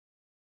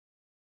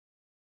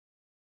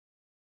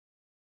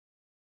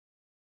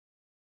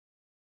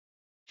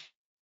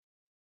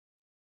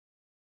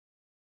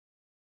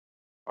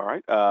All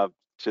right,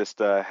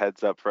 just a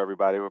heads up for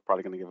everybody, we're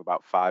probably going to give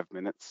about 5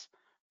 minutes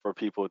for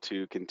people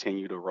to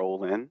continue to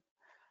roll in.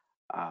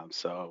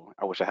 So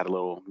I wish I had a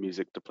little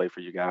music to play for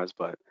you guys,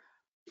 but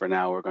for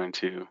now we're going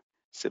to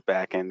sit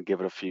back and give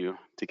it a few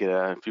to get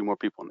a few more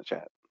people in the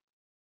chat.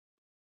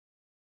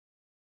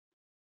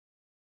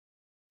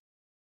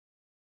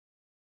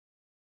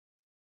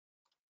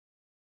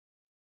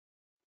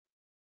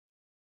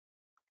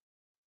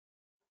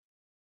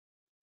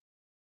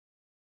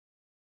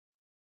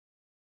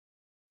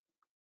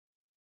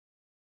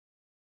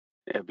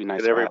 It'd be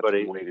nice Can to have some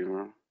everybody, waiting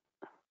room.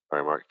 all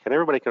right, Mark, can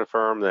everybody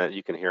confirm that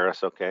you can hear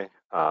us okay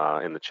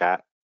in the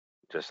chat?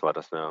 Just let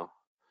us know.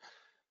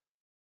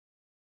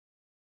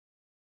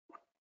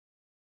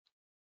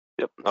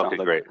 Yep, Okay, sounds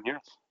like great. you can hear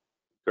us.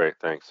 Great,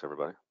 thanks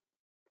everybody.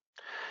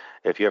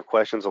 If you have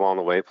questions along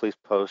the way, please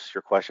post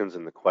your questions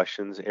in the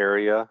questions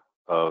area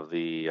of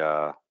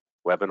the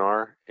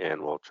webinar,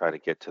 and we'll try to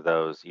get to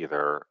those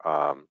either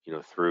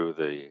through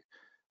the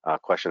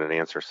question and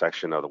answer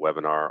section of the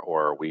webinar,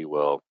 or we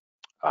will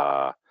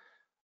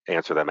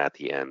answer them at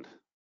the end.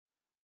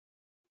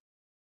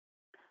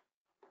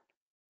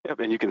 Yep,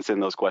 and you can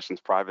send those questions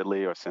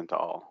privately or send to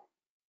all.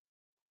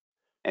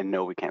 And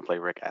no, we can't play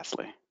Rick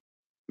Astley.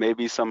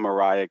 Maybe some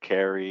Mariah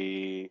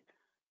Carey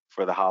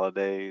for the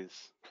holidays,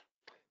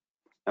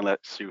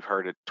 unless you've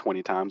heard it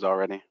 20 times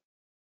already.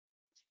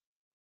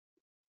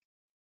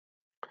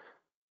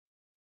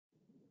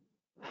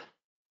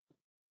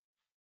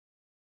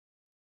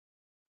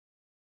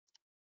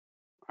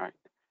 All right.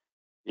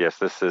 Yes,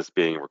 this is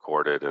being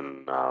recorded,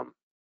 and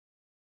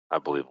I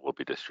believe it will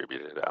be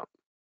distributed out.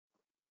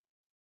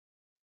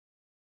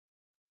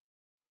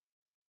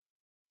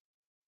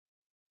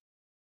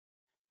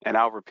 And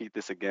I'll repeat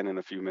this again in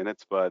a few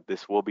minutes, but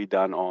this will be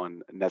done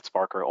on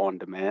netsparker on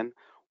demand,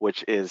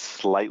 which is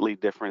slightly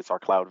different. It's our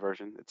cloud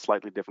version. It's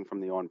slightly different from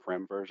the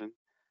on-prem version,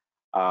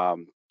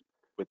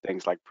 with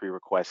things like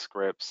pre-request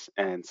scripts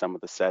and some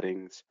of the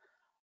settings.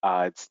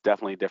 It's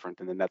definitely different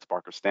than the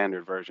netsparker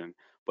standard version,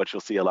 but you'll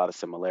see a lot of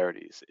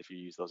similarities if you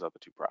use those other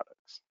two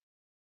products.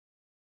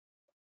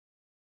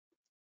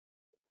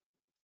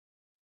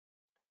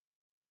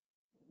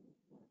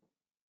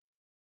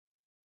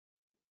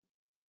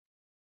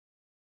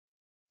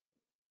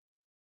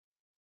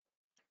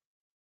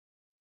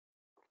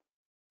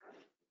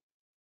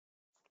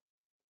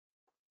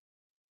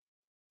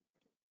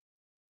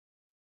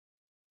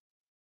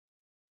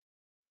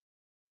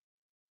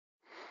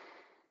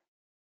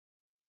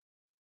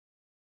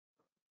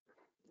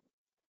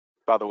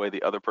 By the way,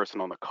 the other person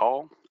on the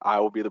call,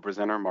 I will be the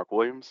presenter, Mark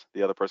Williams.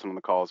 The other person on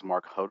the call is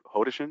Mark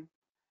Hodishin.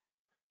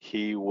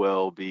 He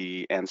will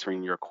be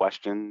answering your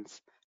questions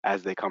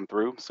as they come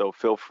through. So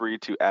feel free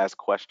to ask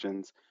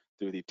questions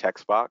through the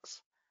text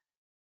box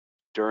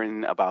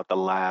during about the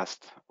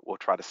last, we'll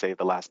try to save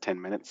the last 10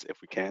 minutes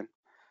if we can,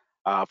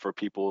 for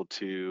people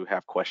to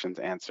have questions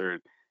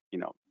answered,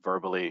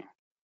 verbally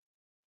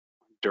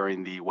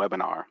during the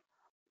webinar.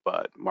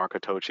 But Mark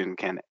Hatochin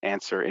can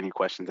answer any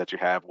questions that you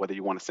have, whether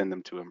you want to send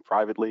them to him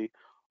privately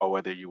or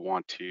whether you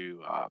want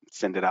to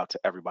send it out to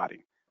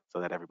everybody so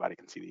that everybody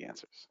can see the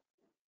answers.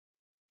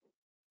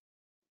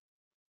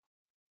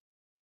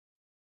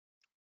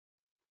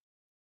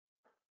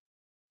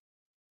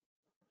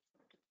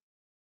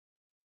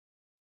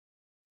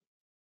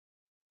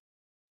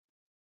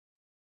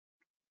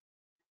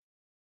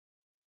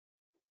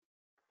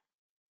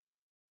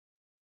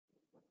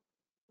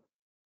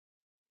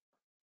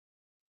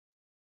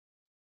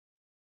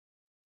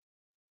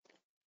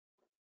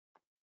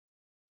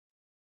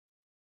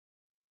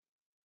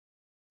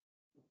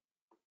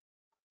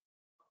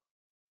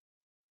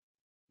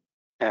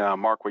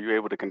 And Mark, were you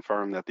able to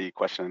confirm that the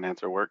question and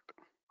answer worked?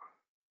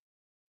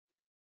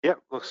 Yep,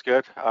 looks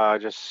good.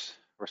 Just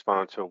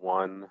responded to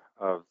one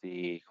of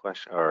the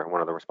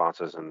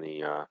responses in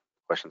the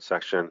question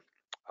section,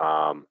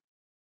 and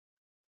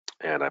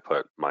I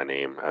put my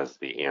name as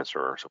the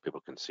answerer so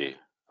people can see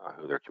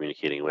who they're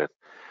communicating with.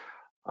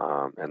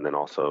 And then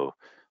also,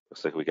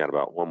 looks like we got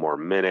about 1 more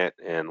minute,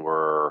 and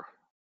we're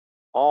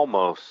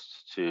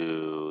almost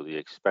to the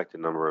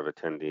expected number of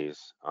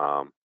attendees.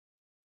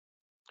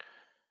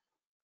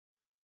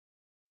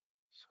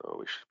 So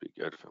we should be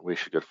good. We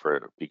should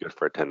be good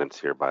for attendance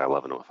here by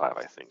 11:05,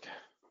 I think.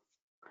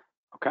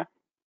 Okay.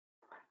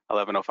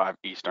 11:05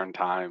 Eastern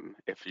time,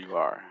 if you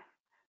are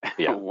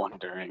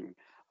wondering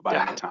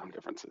about any time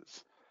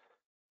differences.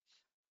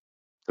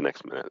 The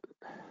next minute.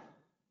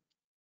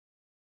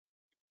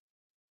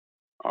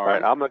 All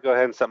right, I'm gonna go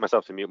ahead and set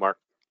myself to mute, Mark.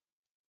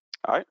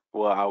 All right,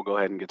 well, I'll go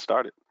ahead and get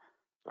started.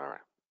 All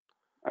right.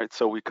 All right,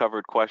 so we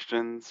covered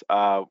questions.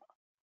 I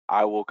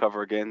will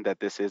cover again that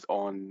this is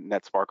on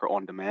netsparker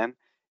on demand.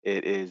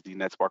 It is the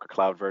netsparker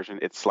cloud version.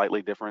 It's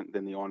slightly different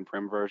than the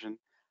on-prem version.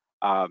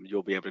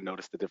 You'll be able to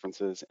notice the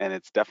differences, and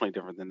it's definitely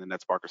different than the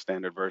netsparker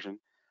standard version.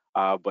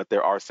 But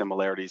there are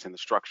similarities in the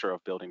structure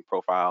of building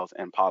profiles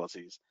and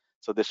policies.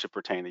 So this should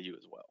pertain to you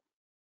as well.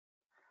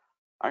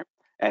 All right,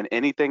 and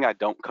anything I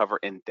don't cover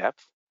in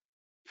depth,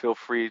 feel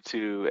free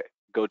to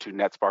go to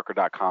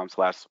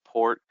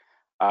netsparker.com/support.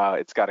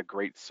 It's got a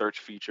great search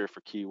feature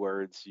for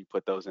keywords. You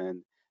put those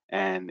in,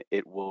 and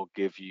it will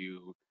give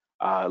you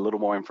a little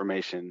more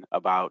information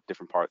about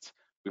different parts.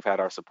 We've had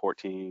our support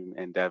team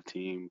and dev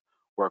team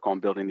work on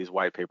building these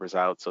white papers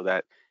out so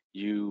that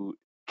you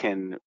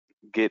can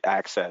get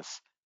access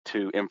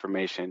to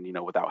information,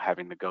 without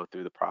having to go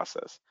through the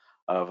process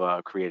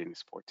of creating the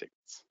support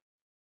tickets.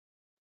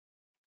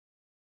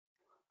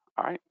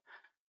 All right.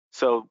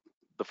 So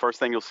the first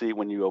thing you'll see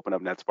when you open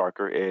up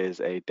netsparker is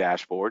a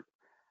dashboard.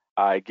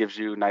 It gives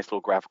you nice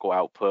little graphical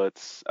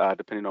outputs,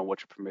 depending on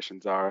what your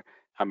permissions are,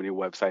 how many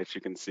websites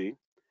you can see.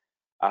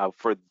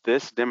 For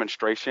this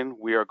demonstration,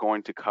 we are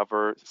going to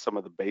cover some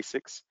of the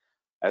basics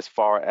as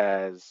far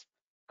as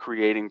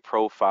creating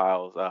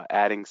profiles,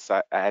 adding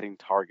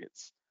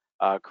targets,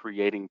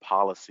 creating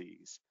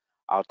policies.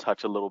 I'll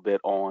touch a little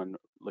bit on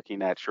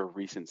looking at your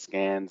recent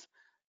scans,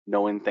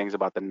 knowing things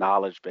about the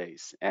knowledge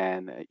base,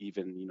 and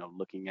even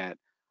looking at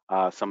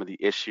some of the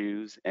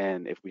issues,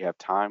 and if we have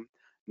time,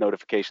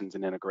 notifications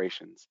and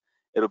integrations.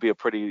 It'll be a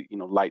pretty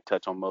light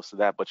touch on most of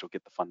that, but you'll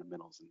get the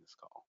fundamentals in this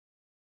call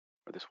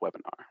or this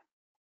webinar.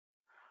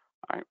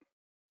 All right.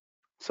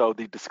 So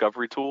the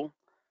discovery tool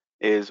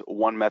is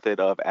one method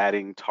of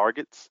adding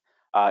targets.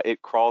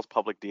 It crawls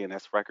public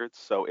DNS records.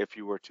 So if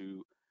you were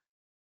to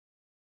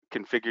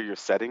configure your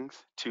settings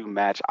to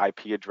match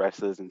IP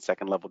addresses and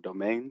second level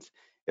domains,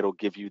 it'll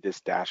give you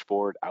this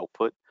dashboard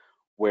output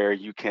where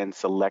you can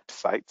select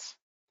sites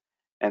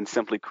and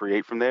simply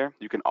create from there.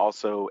 You can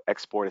also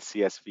export a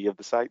CSV of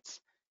the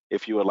sites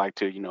if you would like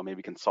to,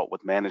 maybe consult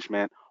with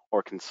management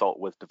or consult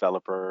with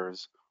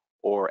developers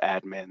or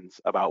admins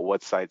about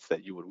what sites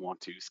that you would want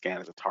to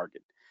scan as a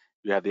target.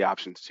 You have the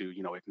options to,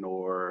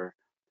 ignore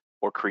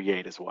or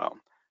create as well.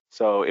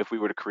 So if we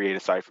were to create a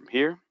site from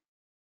here,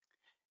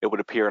 it would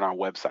appear in our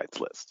websites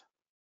list,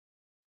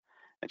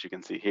 as you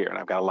can see here. And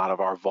I've got a lot of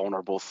our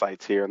vulnerable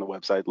sites here in the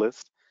website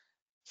list.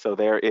 So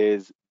there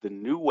is the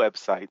new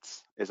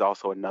websites is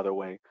also another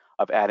way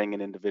of adding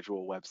an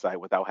individual website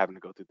without having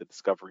to go through the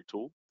discovery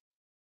tool.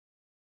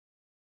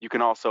 You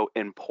can also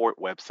import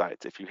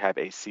websites if you have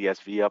a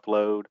CSV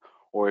upload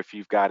or if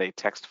you've got a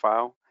text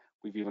file.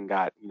 We've even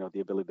got the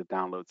ability to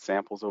download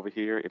samples over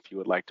here if you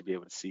would like to be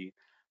able to see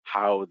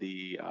how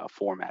the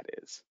format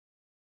is.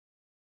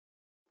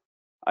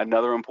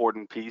 Another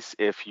important piece,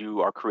 if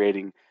you are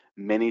creating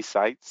many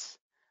sites,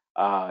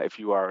 if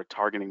you are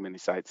targeting many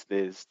sites,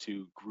 is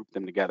to group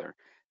them together.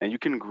 Now you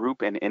can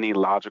group in any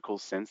logical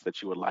sense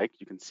that you would like.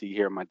 You can see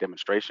here in my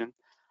demonstration,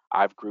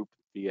 I've grouped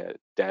via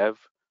dev,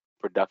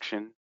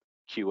 production,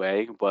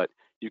 QA, but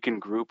you can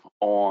group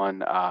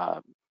on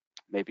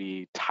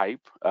maybe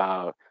type.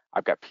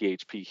 I've got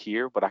PHP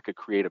here, but I could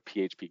create a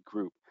PHP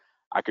group.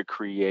 I could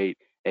create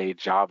a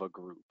Java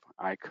group.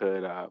 I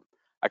could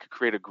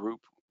create a group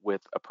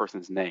with a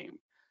person's name.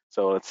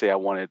 So let's say I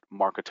wanted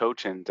Mark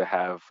Atochin to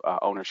have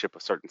ownership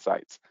of certain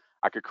sites.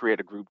 I could create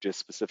a group just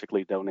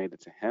specifically donated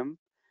to him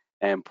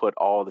and put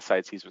all the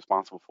sites he's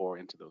responsible for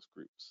into those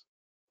groups.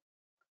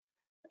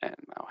 And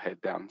I'll head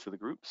down to the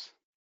groups.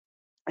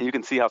 And you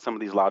can see how some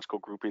of these logical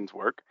groupings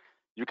work.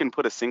 You can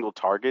put a single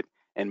target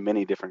in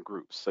many different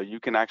groups. So you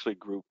can actually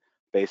group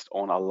based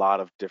on a lot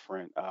of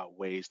different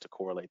ways to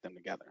correlate them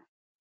together.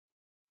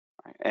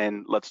 Right.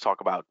 And let's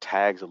talk about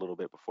tags a little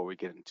bit before we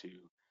get into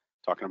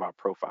talking about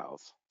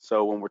profiles.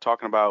 So when we're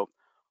talking about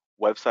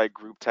website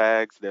group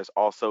tags, there's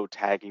also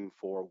tagging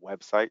for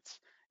websites.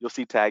 You'll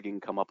see tagging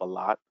come up a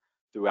lot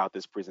throughout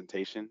this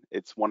presentation.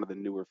 It's one of the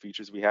newer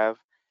features we have,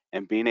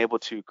 and being able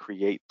to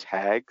create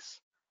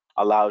tags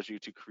allows you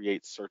to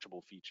create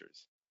searchable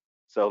features.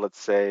 So let's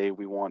say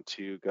we want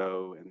to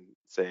go and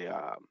say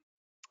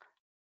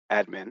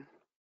admin,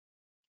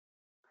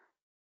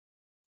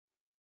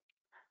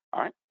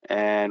 all right,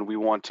 and we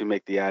want to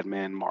make the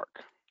admin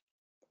Mark.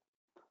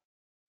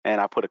 And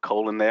I put a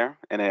colon there,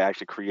 and it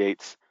actually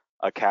creates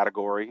a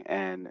category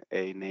and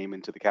a name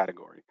into the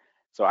category.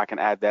 So I can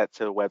add that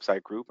to the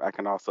website group. I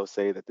can also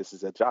say that this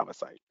is a Java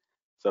site.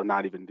 So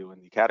not even doing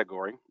the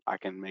category, I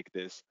can make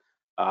this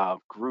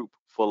group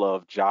full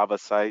of Java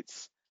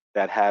sites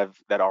that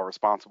are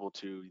responsible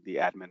to the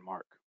admin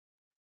Mark.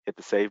 Hit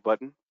the save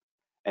button,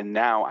 and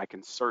now I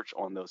can search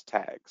on those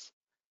tags.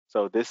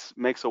 So this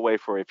makes a way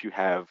for if you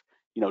have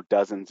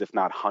dozens, if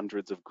not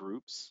hundreds of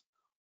groups,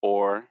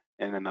 or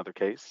in another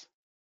case,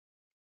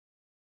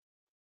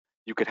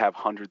 you could have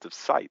hundreds of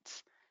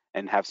sites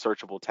and have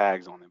searchable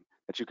tags on them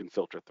that you can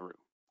filter through.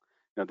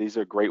 Now, these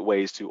are great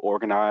ways to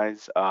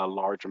organize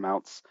large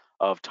amounts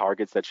of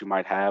targets that you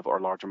might have or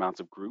large amounts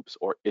of groups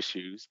or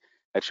issues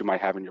that you might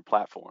have in your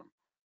platform.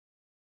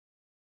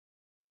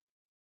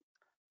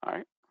 All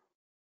right.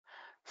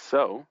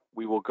 So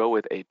we will go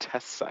with a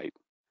test site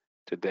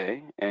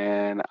today,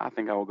 and I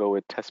think I will go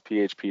with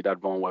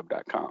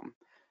testphp.voneweb.com.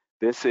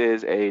 This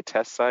is a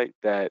test site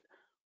that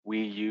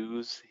we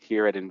use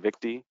here at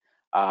Invicti.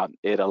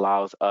 It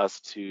allows us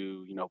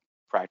to,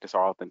 practice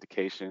our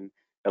authentication.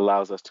 It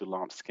allows us to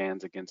launch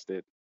scans against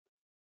it,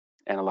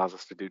 and allows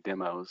us to do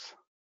demos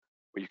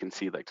where you can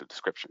see like the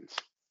descriptions.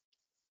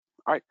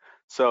 All right,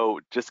 so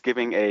just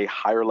giving a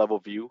higher level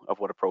view of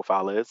what a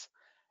profile is.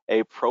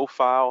 A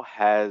profile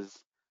has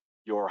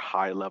your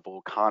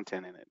high-level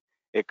content in it.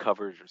 It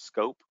covers your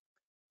scope.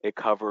 It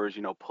covers,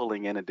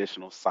 pulling in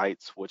additional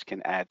sites, which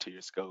can add to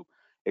your scope.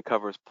 It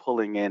covers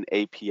pulling in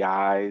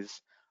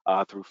APIs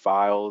through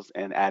files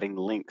and adding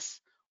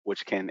links,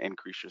 which can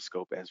increase your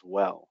scope as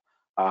well.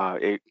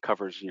 It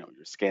covers, your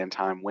scan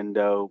time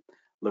window,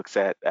 looks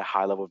at a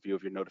high-level view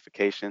of your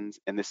notifications,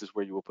 and this is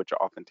where you will put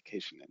your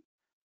authentication in.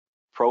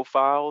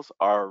 Profiles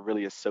are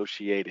really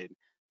associated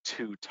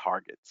to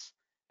targets.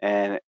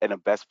 And in a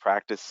best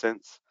practice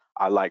sense,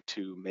 I like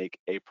to make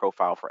a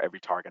profile for every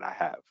target I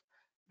have.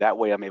 That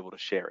way I'm able to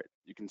share it.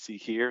 You can see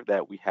here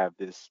that we have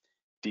this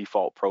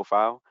default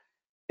profile.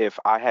 If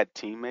I had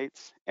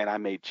teammates and I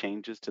made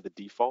changes to the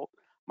default,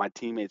 my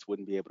teammates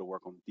wouldn't be able to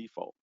work on the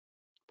default.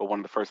 But one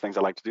of the first things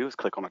I like to do is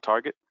click on a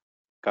target,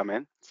 come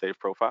in, save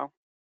profile,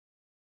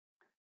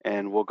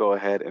 and we'll go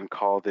ahead and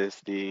call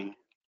this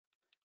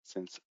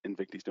since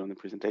Invicti's doing the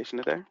presentation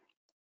today,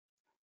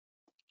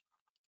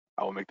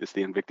 I will make this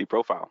the Invicti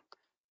profile.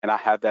 And I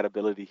have that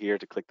ability here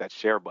to click that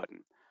share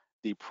button.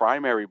 The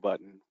primary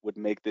button would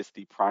make this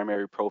the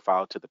primary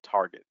profile to the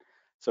target.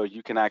 So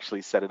you can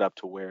actually set it up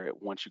to where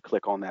once you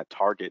click on that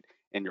target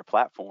in your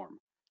platform,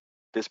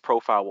 this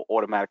profile will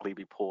automatically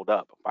be pulled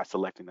up by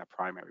selecting that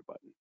primary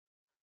button.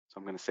 So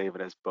I'm going to save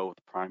it as both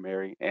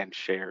primary and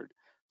shared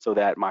so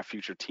that my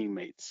future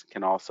teammates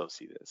can also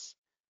see this.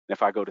 And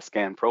if I go to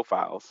scan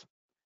profiles,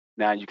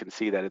 now you can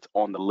see that it's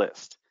on the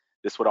list.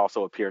 This would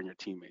also appear in your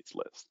teammates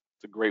list.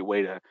 It's a great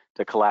way to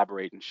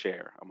collaborate and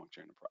share amongst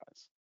your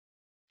enterprise.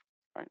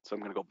 All right, so I'm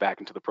going to go back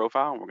into the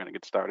profile and we're going to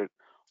get started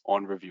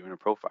on reviewing a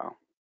profile.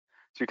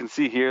 So you can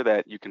see here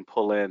that you can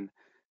pull in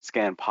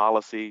scan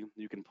policy.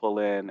 You can pull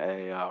in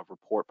a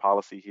report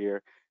policy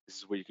here. This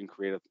is where you can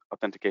create an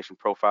authentication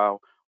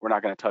profile. We're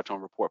not going to touch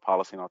on report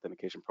policy and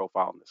authentication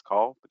profile in this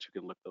call, but you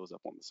can look those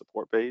up on the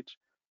support page.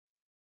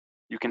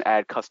 You can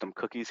add custom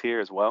cookies here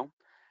as well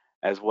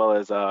as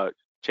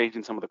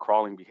changing some of the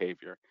crawling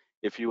behavior.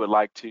 If you would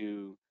like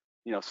to,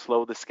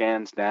 slow the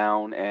scans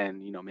down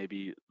and,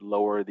 maybe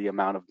lower the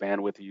amount of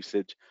bandwidth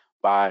usage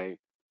by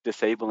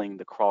disabling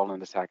the crawl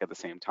and attack at the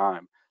same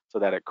time so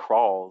that it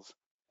crawls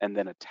and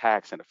then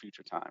attacks at a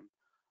future time.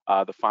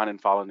 The find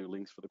and follow new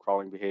links for the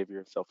crawling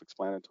behavior,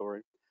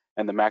 self-explanatory.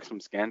 And the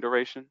maximum scan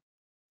duration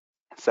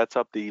sets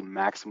up the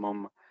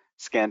maximum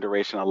scan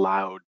duration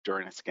allowed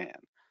during a scan.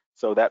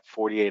 So that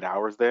 48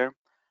 hours there,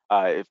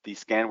 if the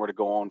scan were to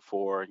go on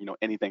for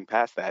anything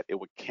past that, it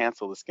would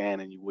cancel the scan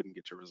and you wouldn't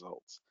get your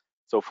results.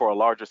 So for a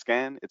larger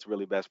scan, it's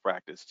really best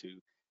practice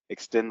to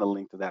extend the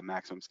length of that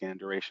maximum scan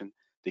duration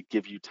to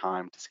give you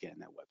time to scan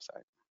that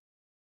website.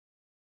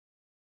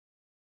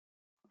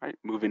 All right,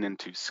 moving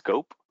into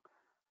scope.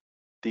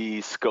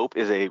 The scope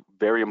is a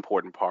very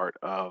important part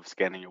of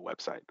scanning your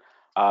website.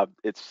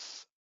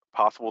 It's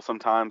possible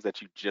sometimes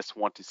that you just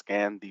want to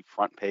scan the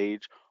front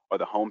page or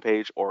the home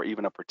page or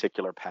even a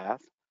particular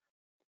path.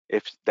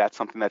 If that's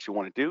something that you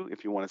want to do,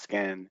 if you want to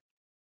scan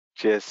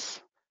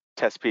just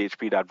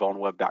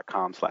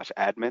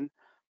testphp.vulnweb.com/admin,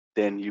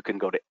 then you can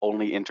go to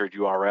only entered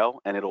URL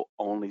and it'll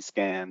only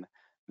scan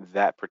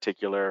that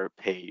particular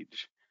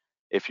page.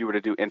 If you were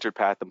to do entered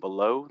path and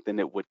below, then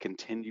it would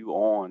continue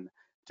on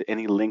to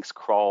any links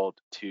crawled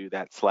to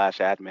that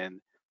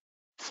 /admin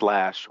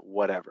 /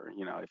 whatever.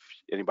 If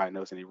anybody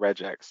knows any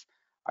regex,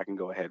 I can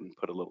go ahead and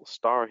put a little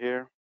star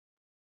here.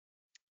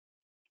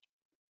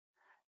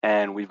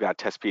 And we've got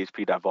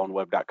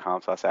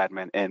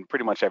testphp.vulnweb.com/admin, and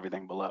pretty much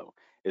everything below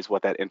is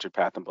what that entered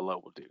path and below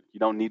will do. You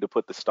don't need to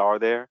put the star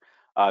there.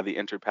 The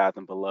entered path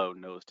and below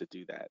knows to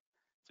do that.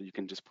 So you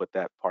can just put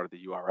that part of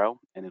the URL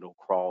and it'll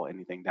crawl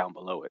anything down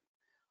below it.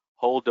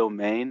 Whole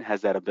domain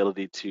has that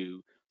ability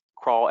to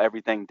crawl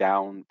everything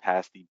down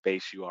past the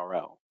base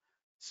URL.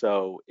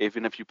 So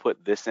even if you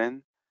put this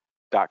in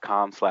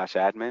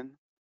 .com/admin,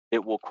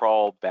 it will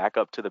crawl back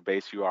up to the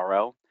base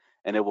URL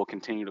and it will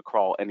continue to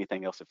crawl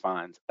anything else it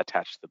finds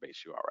attached to the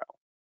base URL.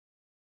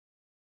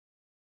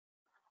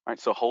 All right,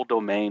 so whole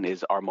domain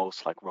is our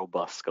most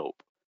robust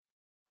scope.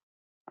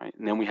 Right?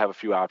 And then we have a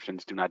few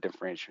options. Do not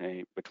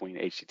differentiate between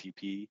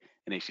HTTP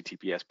and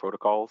HTTPS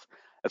protocols,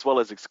 as well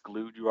as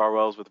exclude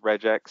URLs with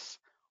regex,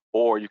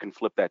 or you can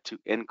flip that to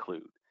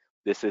include.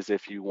 This is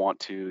if you want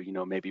to,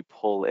 maybe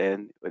pull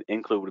in.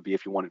 Include would be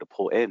if you wanted to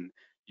pull in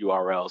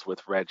URLs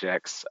with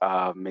regex.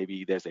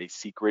 Maybe there's a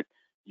secret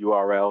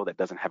URL that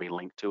doesn't have a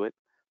link to it,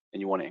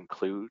 and you want to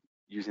include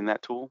using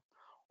that tool.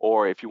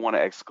 Or if you want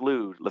to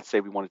exclude, let's say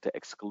we wanted to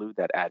exclude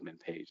that admin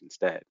page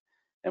instead,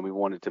 and we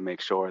wanted to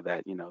make sure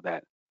that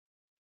that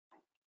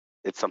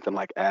it's something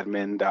like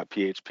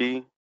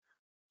admin.php.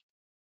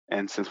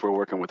 And since we're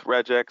working with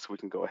regex, we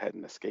can go ahead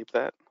and escape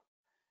that.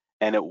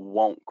 And it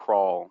won't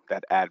crawl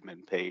that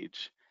admin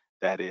page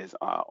that is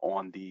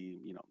on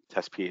the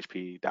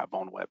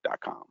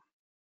testphp.vulnweb.com.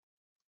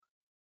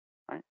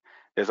 Right?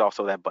 There's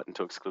also that button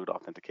to exclude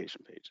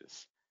authentication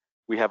pages.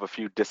 We have a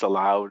few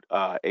disallowed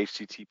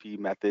HTTP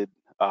method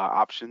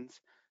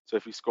options. So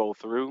if you scroll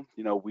through,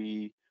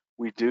 we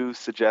do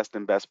suggest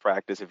in best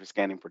practice if you're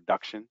scanning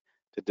production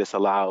to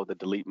disallow the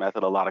delete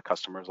method. A lot of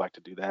customers like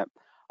to do that.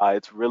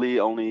 It's really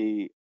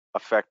only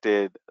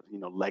affected,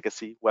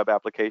 legacy web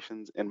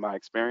applications in my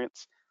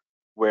experience,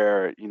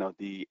 where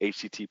the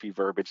HTTP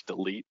verbiage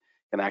delete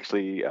can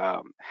actually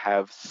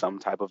have some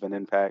type of an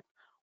impact,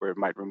 where it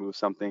might remove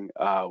something.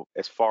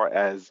 As far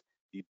as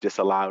the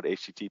disallowed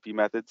HTTP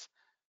methods,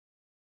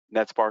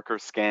 netsparker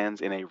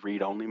scans in a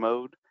read-only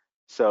mode,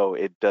 so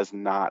it does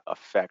not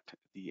affect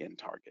the end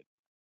target.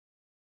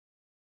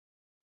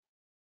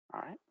 All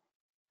right.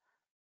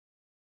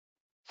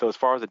 So as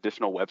far as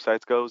additional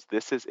websites goes,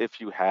 this is if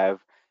you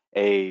have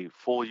a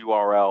full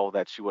URL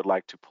that you would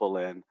like to pull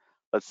in.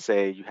 Let's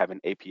say you have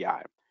an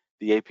API.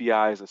 The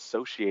API is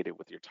associated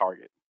with your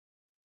target.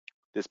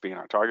 This being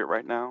our target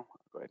right now,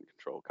 I'll go ahead and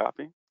control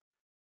copy.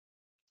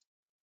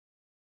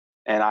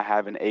 And I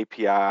have an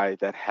API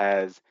that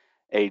has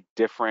a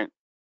different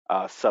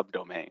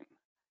subdomain.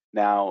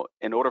 Now,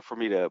 in order for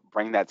me to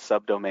bring that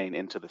subdomain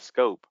into the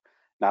scope,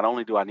 not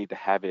only do I need to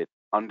have it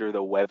under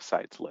the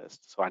websites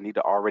list, so I need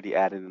to already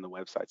add it in the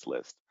websites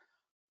list,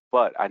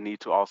 but I need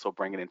to also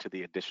bring it into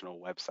the additional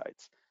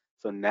websites.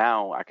 So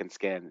now I can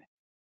scan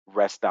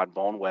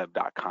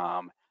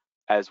rest.boneweb.com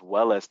as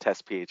well as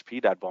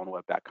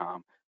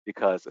testphp.boneweb.com,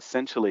 because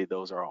essentially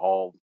those are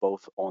all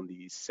both on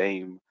the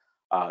same,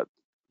 uh,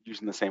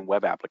 using the same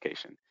web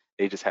application.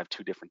 They just have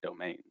two different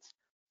domains.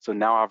 So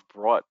now I've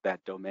brought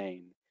that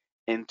domain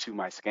into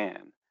my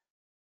scan.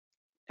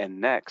 And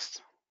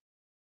next,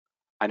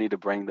 I need to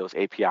bring those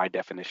API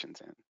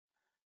definitions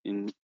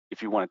in.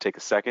 If you want to take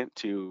a second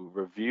to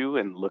review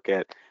and look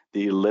at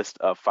the list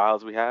of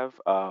files we have,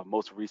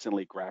 most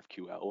recently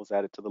GraphQL was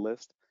added to the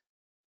list.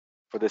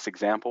 For this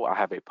example, I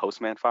have a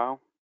Postman file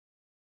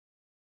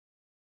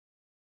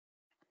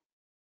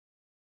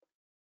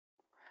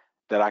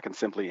that I can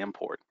simply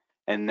import.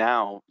 And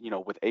now,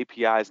 with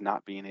APIs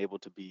not being able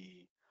to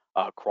be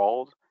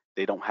crawled,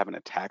 they don't have an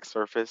attack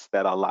surface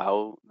that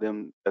allow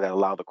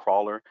the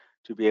crawler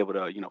to be able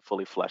to,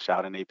 fully flesh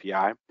out an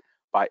API.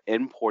 By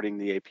importing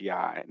the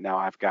API, now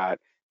I've got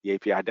the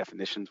API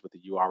definitions with the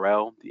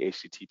URL, the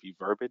HTTP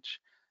verbiage.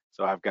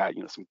 So I've got,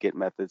 some get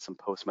methods, some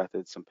post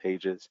methods, some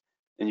pages,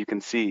 and you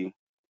can see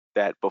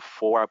that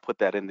before I put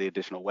that in the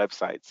additional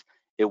websites,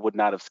 it would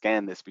not have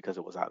scanned this because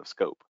it was out of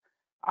scope.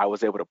 I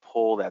was able to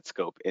pull that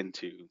scope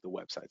into the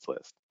websites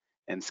list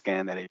and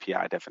scan that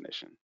API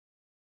definition.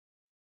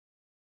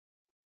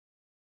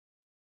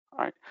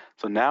 All right,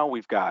 so now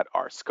we've got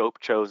our scope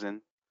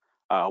chosen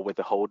with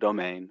the whole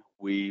domain.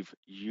 We've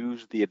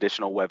used the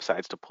additional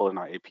websites to pull in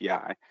our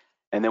API,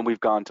 and then we've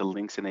gone to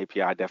links and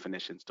API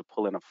definitions to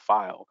pull in a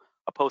file,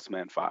 a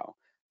Postman file,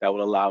 that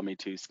will allow me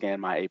to scan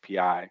my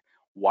API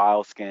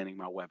while scanning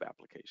my web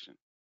application.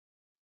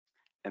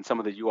 And some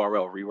of the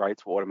URL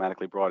rewrites were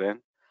automatically brought in.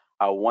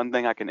 One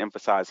thing I can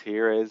emphasize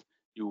here is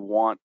you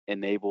want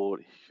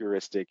enabled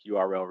heuristic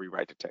URL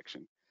rewrite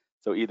detection.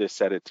 So either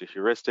set it to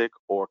heuristic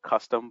or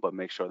custom, but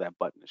make sure that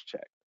button is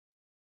checked.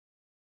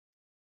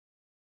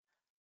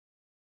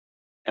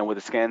 And with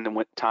the scan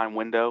time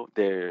window,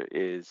 there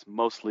is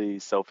mostly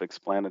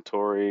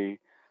self-explanatory.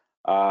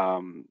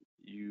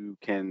 You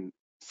can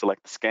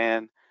select the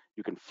scan.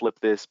 You can flip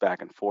this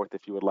back and forth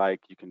if you would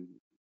like. You can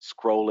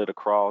scroll it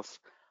across.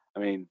 I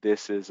mean,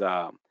 this is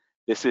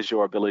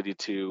your ability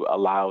to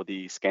allow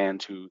the scan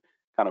to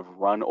kind of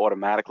run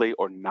automatically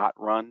or not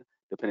run,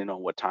 depending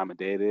on what time of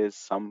day it is.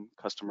 Some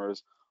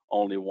customers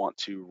only want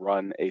to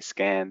run a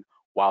scan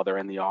while they're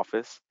in the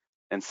office,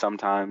 and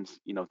sometimes,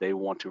 they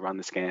want to run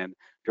the scan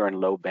during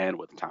low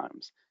bandwidth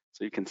times.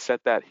 So you can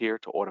set that here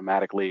to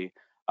automatically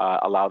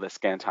allow the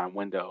scan time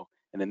window.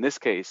 And in this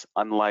case,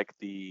 unlike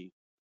the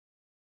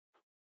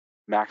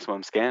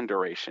maximum scan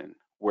duration,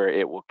 where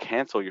it will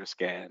cancel your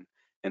scan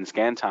and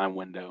scan time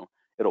window,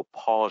 it'll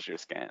pause your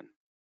scan.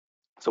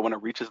 So when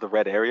it reaches the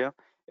red area,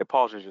 it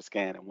pauses your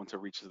scan, and once it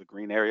reaches the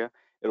green area,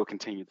 it'll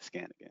continue the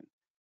scan again.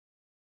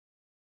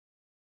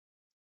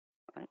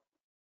 All right,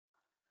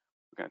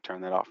 we're gonna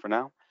turn that off for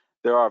now.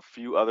 There are a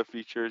few other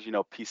features,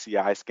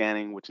 PCI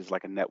scanning, which is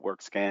like a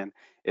network scan.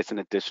 It's an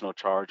additional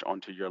charge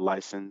onto your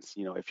license.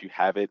 If you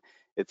have it,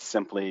 it's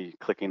simply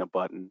clicking a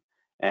button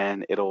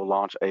and it'll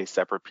launch a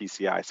separate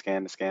PCI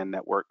scan to scan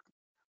network.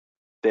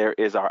 There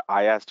is our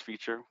IAST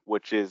feature,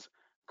 which is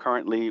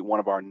currently one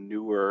of our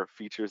newer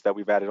features that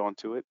we've added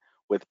onto it,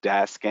 with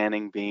DAS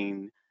scanning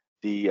being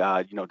the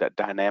that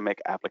dynamic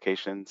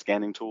application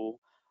scanning tool.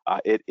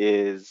 It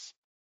is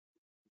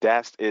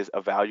DAST is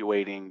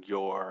evaluating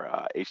your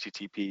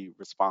HTTP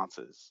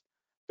responses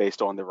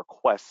based on the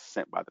requests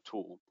sent by the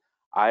tool.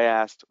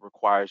 IAST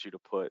requires you to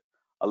put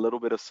a little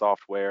bit of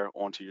software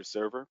onto your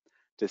server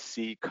to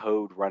see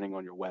code running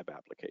on your web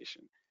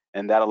application.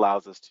 And that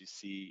allows us to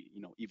see,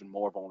 even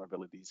more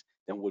vulnerabilities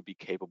than would be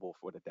capable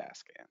for the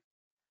DAST scan.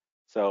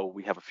 So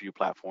we have a few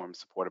platforms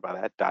supported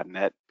by that: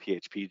 .NET,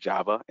 PHP,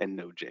 Java, and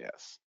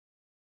Node.js.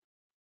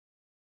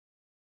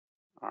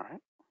 All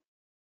right.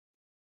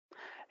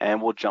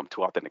 And we'll jump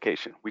to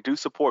authentication. We do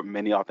support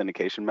many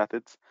authentication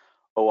methods,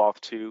 OAuth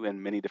 2,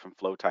 and many different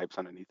flow types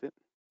underneath it,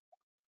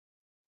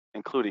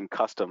 including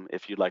custom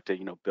if you'd like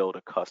to, build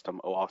a custom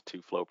OAuth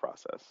 2 flow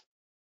process.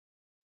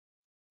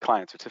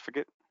 Client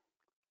certificate.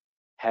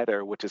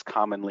 header, which is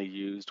commonly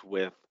used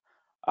with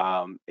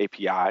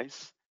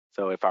APIs.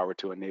 So if I were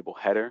to enable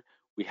header,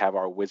 we have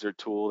our wizard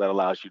tool that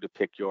allows you to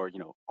pick your,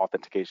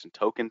 authentication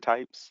token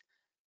types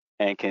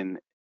and can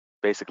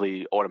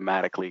basically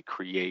automatically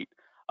create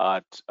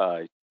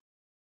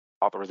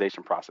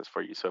authorization process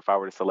for you. So if I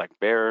were to select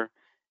bearer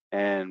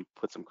and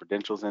put some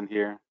credentials in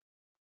here,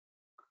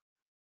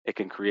 it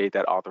can create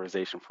that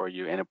authorization for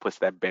you, and it puts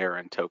that bearer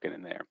and token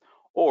in there.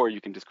 Or you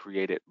can just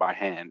create it by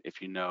hand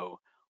if you know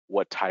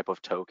what type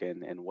of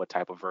token and what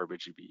type of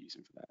verbiage you'd be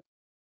using for that.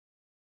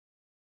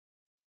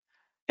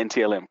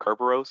 NTLM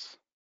Kerberos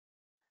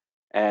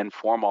and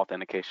form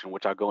authentication,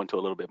 which I'll go into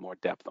a little bit more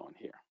depth on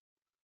here.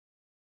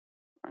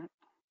 All right.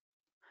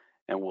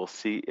 And we'll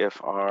see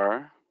if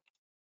our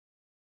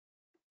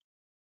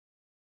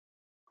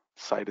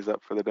site is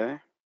up for the day.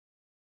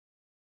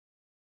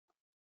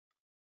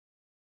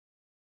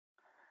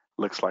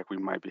 Looks like we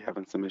might be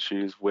having some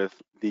issues with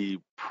the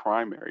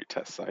primary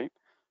test site,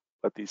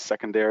 but the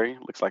secondary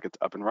looks like it's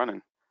up and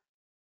running.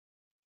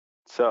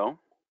 So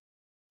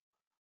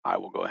I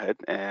will go ahead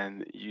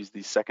and use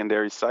the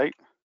secondary site.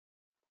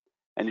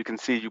 And you can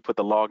see you put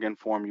the login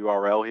form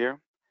URL here,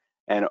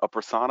 and a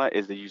persona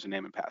is the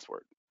username and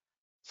password.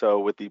 So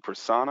with the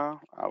persona,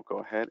 I'll go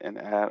ahead and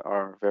add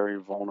our very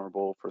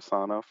vulnerable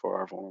persona for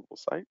our vulnerable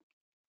site.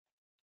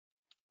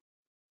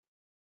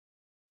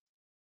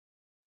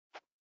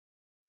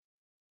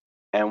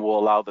 And we'll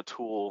allow the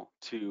tool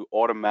to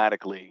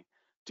automatically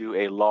do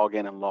a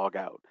login and log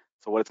out.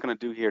 So what it's going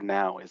to do here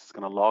now is it's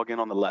going to log in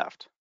on the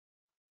left,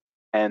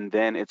 and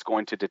then it's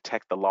going to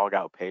detect the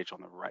logout page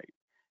on the right.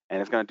 And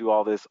it's going to do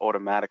all this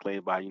automatically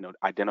by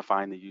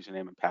identifying the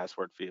username and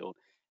password field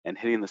and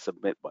hitting the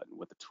submit button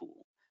with the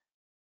tool.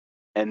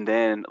 And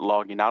then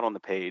logging out on the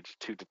page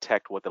to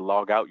detect what the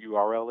logout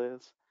URL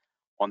is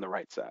on the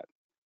right side,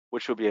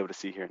 which you'll be able to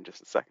see here in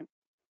just a second.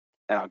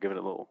 And I'll give it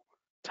a little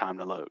time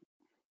to load.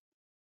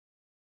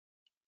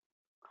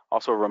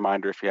 Also a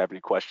reminder, if you have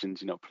any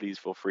questions, please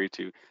feel free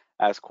to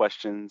ask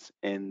questions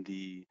in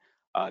the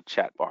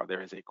chat bar.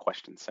 There is a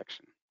question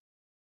section.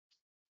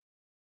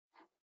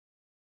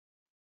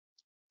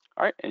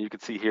 All right, and you can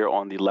see here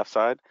on the left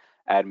side,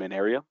 admin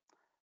area.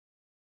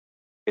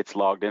 It's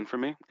logged in for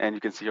me, and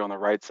you can see here on the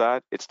right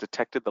side, it's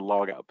detected the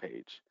logout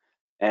page.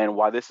 And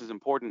why this is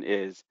important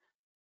is,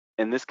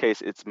 in this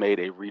case, it's made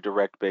a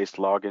redirect-based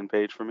login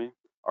page for me,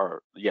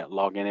 or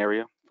login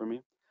area for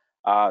me.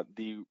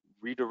 The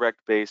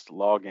redirect-based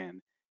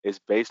login is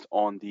based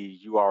on the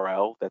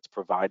URL that's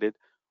provided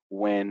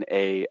when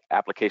a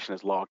application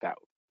is logged out.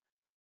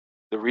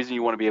 The reason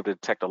you want to be able to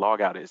detect a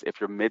logout is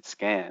if you're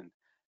mid-scan,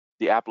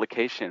 the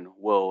application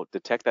will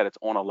detect that it's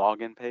on a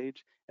login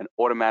page and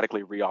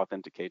automatically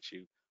re-authenticates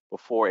you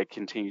before it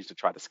continues to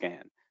try to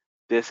scan.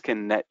 This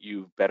can net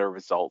you better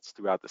results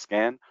throughout the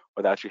scan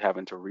without you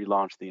having to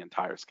relaunch the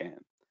entire scan.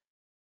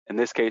 In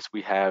this case,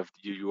 we have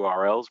the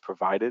URLs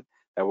provided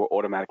that will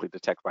automatically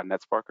detect by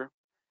netsparker.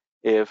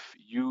 If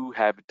you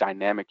have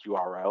dynamic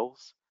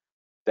URLs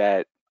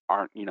that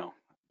aren't,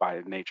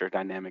 by nature,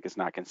 dynamic is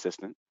not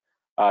consistent,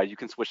 you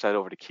can switch that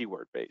over to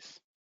keyword base.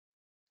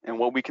 And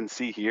what we can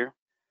see here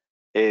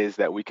is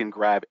that we can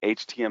grab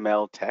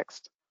HTML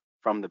text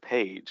from the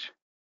page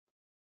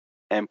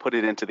and put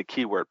it into the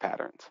keyword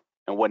patterns.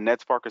 And what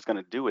netsparker is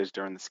going to do is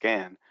during the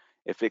scan,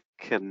 if it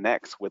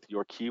connects with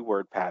your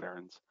keyword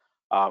patterns,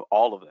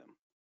 all of them,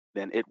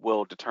 then it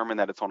will determine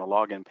that it's on a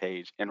login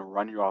page and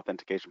run your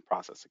authentication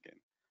process again.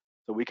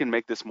 So we can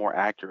make this more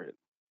accurate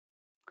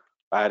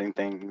by adding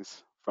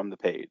things from the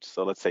page.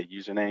 So let's say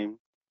username,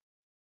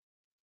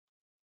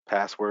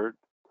 password.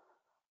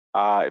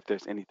 If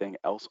there's anything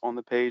else on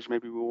the page,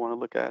 maybe we want to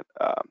look at.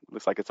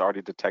 Looks like it's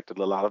already detected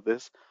a lot of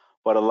this,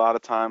 but a lot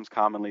of times,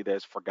 commonly,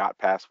 there's forgot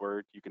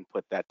password. You can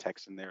put that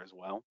text in there as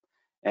well,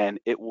 and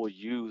it will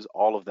use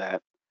all of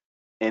that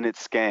in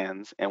its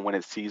scans, and when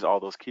it sees all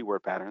those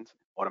keyword patterns,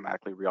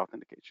 automatically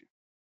re-authenticates you.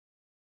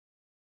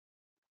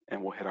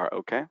 And we'll hit our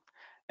OK,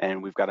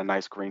 and we've got a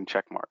nice green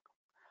check mark.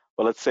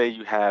 But let's say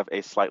you have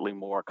a slightly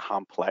more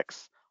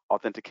complex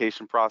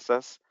authentication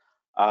process.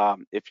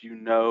 If you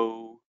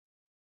know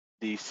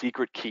the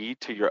secret key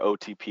to your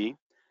OTP,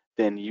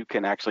 then you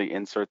can actually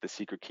insert the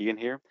secret key in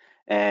here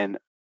and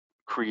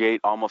create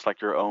almost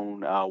like your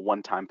own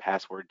one-time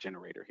password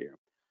generator here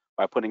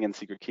by putting in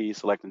secret key,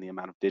 selecting the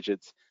amount of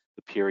digits,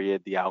 the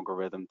period, the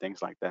algorithm,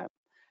 things like that.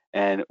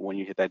 And when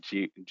you hit that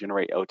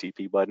generate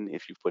OTP button,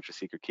 if you put your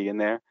secret key in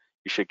there,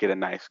 you should get a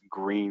nice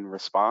green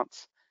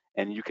response.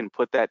 And you can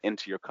put that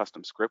into your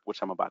custom script, which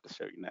I'm about to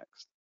show you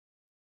next.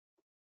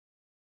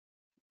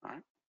 All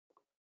right.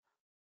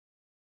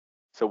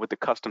 So with the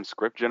custom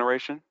script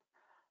generation,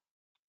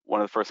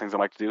 one of the first things I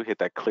like to do, hit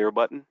that clear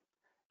button.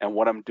 And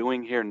what I'm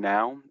doing here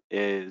now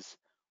is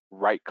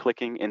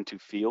right-clicking into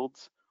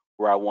fields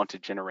where I want to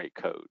generate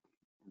code.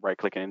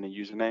 Right-clicking in the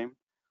username,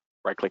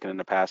 right-clicking in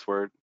the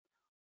password,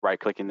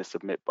 right-clicking the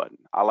submit button.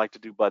 I like to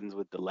do buttons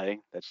with delay.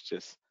 That's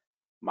just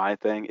my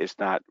thing. It's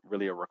not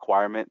really a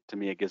requirement. To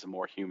me, it gives a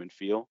more human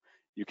feel.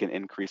 You can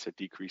increase or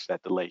decrease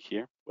that delay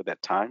here with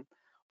that time,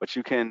 but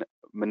you can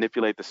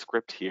manipulate the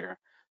script here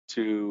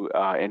to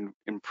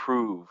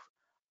improve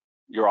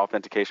your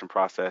authentication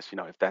process,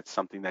 if that's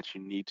something that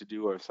you need to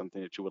do or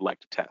something that you would like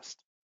to test.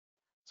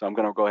 So I'm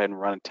going to go ahead and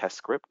run a test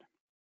script,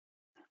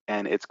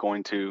 and it's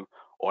going to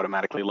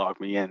automatically log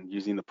me in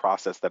using the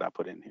process that I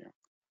put in here.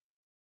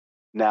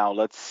 Now,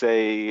 let's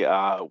say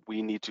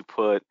we need to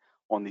put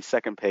on the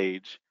second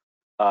page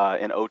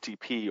an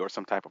OTP or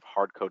some type of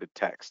hard-coded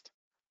text.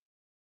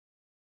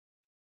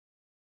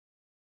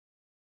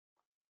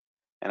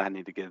 And I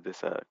need to give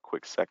this a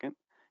quick second.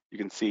 You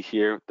can see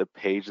here the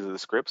pages of the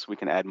scripts. We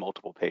can add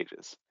multiple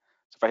pages.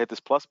 So if I hit this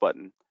plus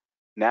button,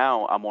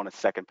 now I'm on a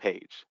second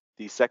page.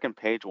 The second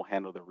page will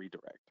handle the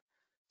redirect.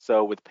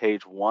 So with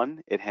page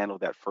 1, it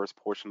handled that first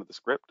portion of the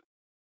script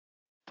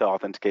to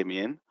authenticate me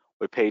in.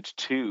 With page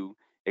 2,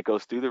 it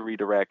goes through the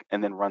redirect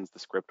and then runs the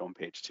script on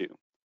page 2.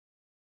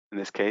 In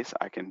this case,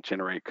 I can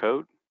generate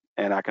code,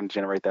 and I can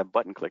generate that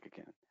button click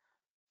again.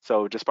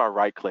 So just by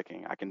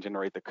right-clicking, I can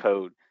generate the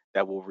code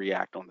that will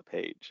react on the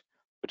page.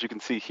 But you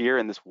can see here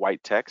in this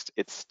white text,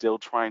 it's still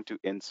trying to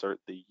insert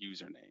the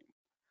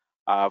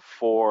username.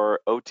 For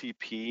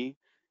OTP,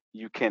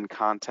 you can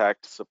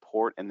contact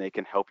support and they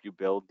can help you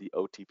build the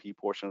OTP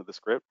portion of the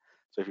script.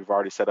 So if you've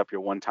already set up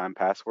your one-time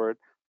password,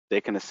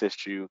 they can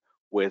assist you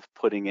with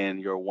putting in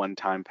your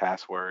one-time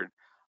password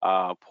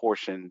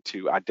portion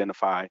to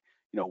identify,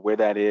 where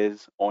that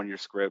is on your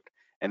script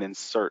and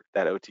insert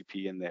that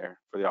OTP in there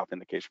for the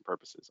authentication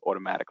purposes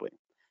automatically.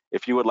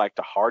 If you would like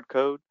to hard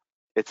code,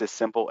 it's as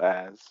simple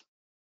as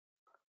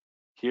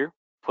here,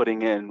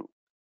 putting in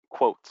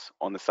quotes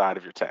on the side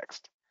of your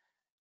text.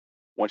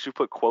 Once you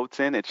put quotes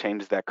in, it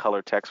changes that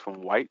color text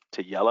from white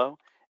to yellow,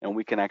 and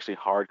we can actually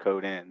hard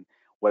code in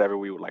whatever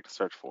we would like to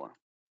search for.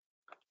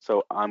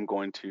 So I'm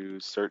going to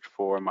search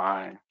for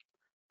my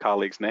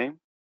colleague's name,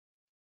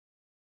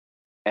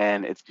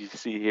 and you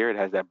see here, it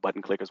has that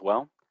button click as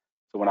well.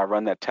 So when I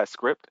run that test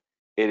script,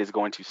 it is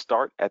going to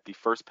start at the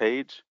first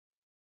page,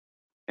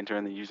 enter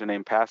in the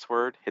username,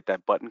 password, hit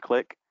that button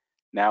click.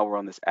 Now we're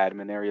on this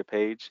admin area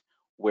page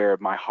where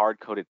my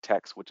hard-coded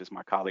text, which is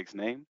my colleague's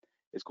name,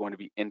 is going to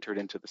be entered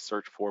into the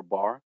search for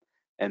bar,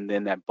 and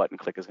then that button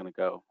click is going to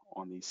go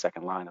on the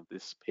second line of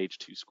this page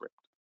 2 script.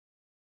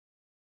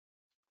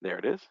 There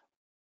it is,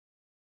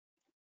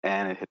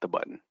 and it hit the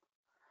button.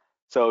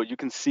 So you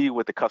can see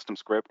with the custom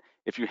script,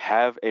 if you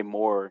have a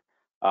more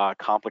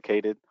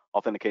complicated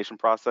authentication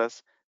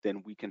process,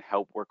 then we can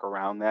help work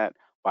around that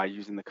by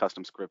using the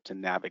custom script to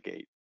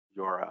navigate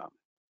your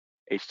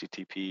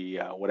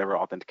HTTP, whatever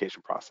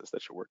authentication process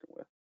that you're working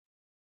with.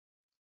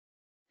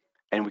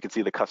 And we can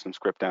see the custom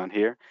script down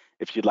here.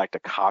 If you'd like to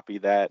copy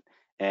that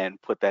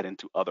and put that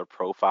into other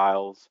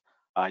profiles,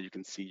 you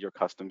can see your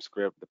custom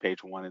script, the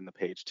page 1 and the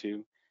page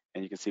 2.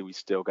 And you can see we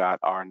still got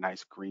our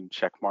nice green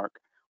check mark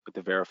with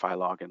the verify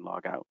login,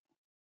 logout.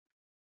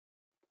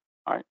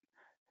 All right.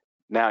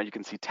 Now you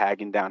can see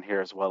tagging down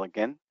here as well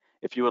again.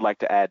 If you would like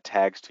to add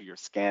tags to your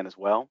scan as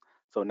well,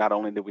 so not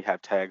only do we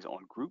have tags on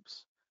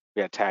groups,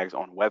 we have tags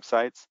on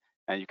websites,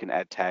 and you can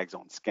add tags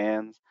on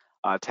scans.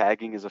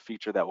 Tagging is a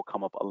feature that will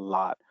come up a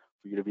lot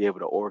for you to be able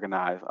to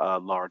organize a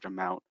large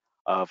amount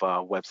of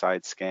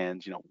website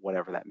scans,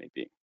 whatever that may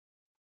be.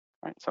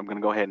 All right, so I'm going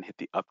to go ahead and hit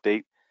the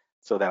update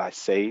so that I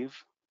save.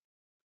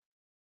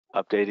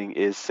 Updating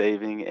is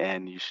saving,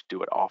 and you should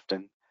do it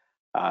often.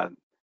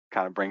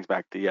 Kind of brings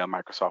back the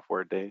Microsoft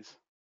Word days.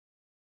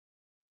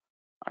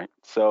 All right,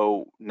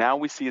 so now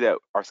we see that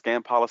our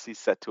scan policy is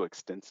set to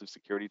extensive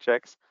security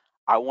checks.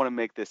 I want to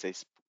make this a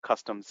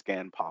custom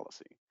scan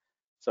policy.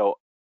 So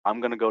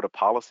I'm going to go to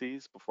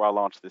policies before I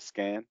launch this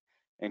scan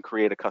and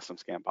create a custom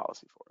scan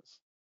policy for us.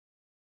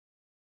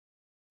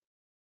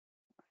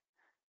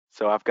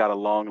 So I've got a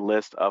long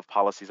list of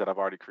policies that I've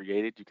already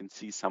created. You can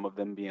see some of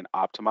them being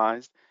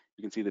optimized.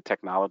 You can see the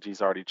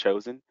technologies already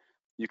chosen.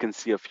 You can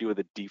see a few of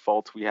the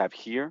defaults we have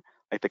here,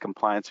 like the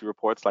compliance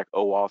reports like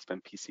OWASP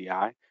and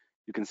PCI.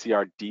 You can see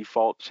our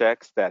default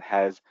checks that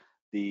has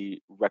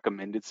the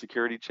recommended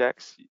security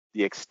checks.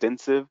 The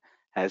extensive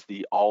has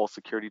the all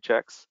security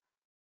checks.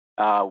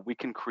 We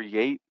can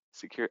create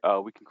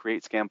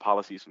scan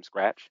policies from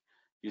scratch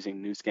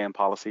using new scan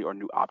policy or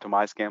new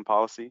optimized scan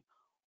policy,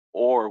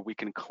 or we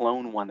can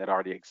clone one that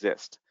already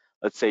exists.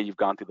 Let's say you've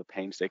gone through the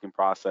painstaking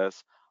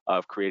process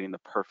of creating the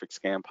perfect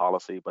scan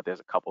policy, but there's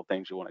a couple of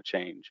things you want to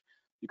change.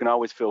 You can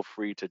always feel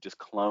free to just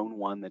clone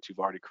one that you've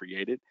already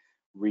created,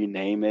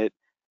 rename it,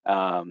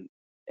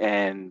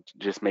 and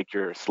just make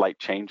your slight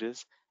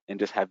changes and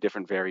just have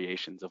different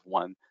variations of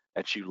one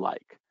that you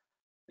like.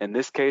 In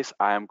this case,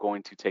 I am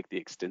going to take the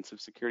extensive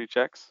security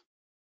checks,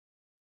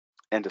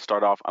 and to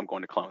start off, I'm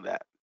going to clone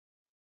that.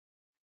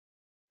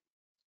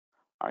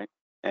 All right,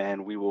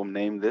 and we will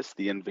name this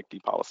the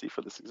Invicti policy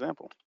for this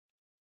example.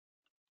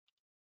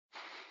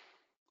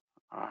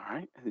 All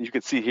right, you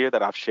can see here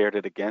that I've shared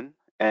it again.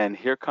 And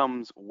here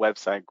comes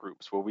website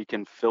groups where we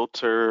can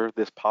filter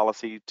this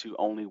policy to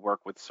only work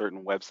with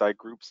certain website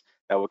groups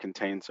that will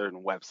contain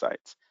certain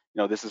websites.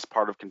 This is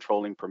part of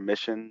controlling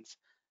permissions.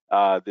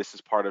 This is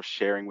part of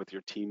sharing with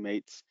your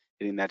teammates,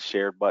 hitting that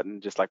share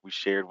button, just like we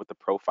shared with the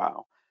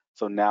profile.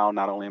 So now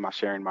not only am I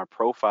sharing my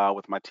profile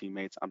with my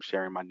teammates, I'm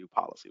sharing my new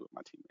policy with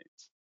my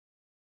teammates.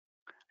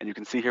 And you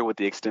can see here with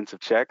the extensive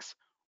checks,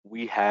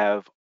 we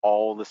have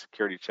all the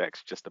security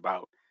checks just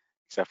about,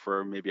 except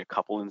for maybe a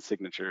couple in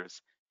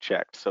signatures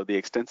checked. So the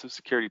extensive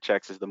security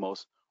checks is the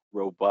most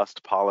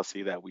robust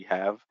policy that we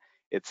have.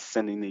 It's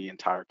sending the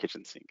entire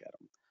kitchen sink at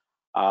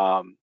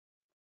them.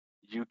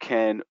 You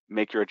can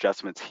make your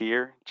adjustments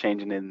here,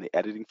 changing in the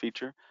editing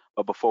feature.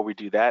 But before we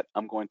do that,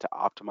 I'm going to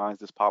optimize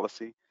this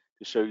policy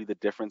to show you the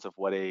difference of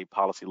what a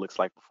policy looks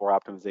like before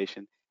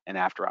optimization and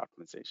after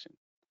optimization.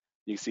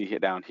 You can see here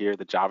down here,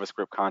 the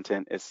JavaScript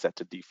content is set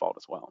to default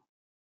as well.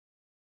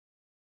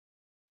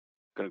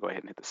 I'm gonna go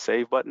ahead and hit the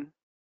save button.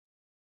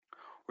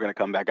 We're gonna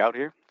come back out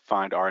here,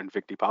 find our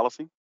Invicti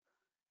policy,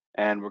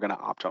 and we're gonna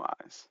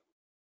optimize.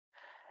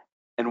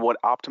 And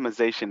what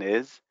optimization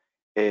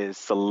is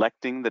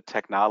selecting the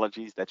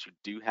technologies that you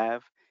do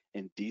have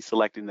and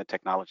deselecting the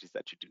technologies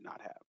that you do not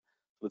have.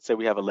 Let's say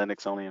we have a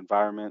Linux only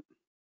environment.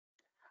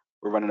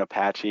 We're running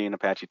Apache and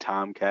Apache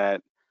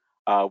Tomcat.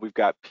 We've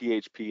got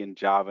PHP and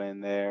Java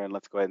in there, and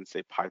let's go ahead and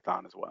say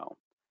Python as well.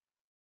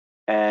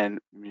 And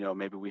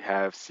maybe we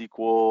have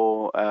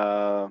SQL.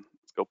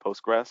 Let's go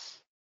Postgres.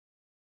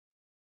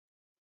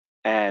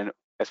 And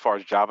as far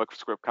as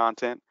JavaScript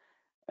content,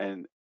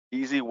 an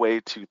easy way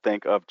to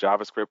think of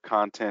JavaScript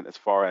content as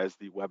far as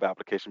the web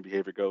application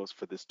behavior goes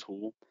for this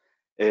tool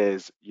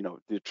is,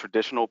 the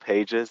traditional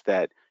pages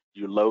that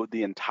you load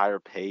the entire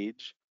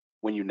page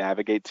when you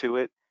navigate to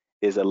it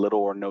is a little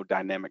or no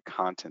dynamic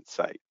content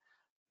site.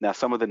 Now,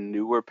 some of the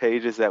newer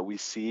pages that we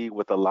see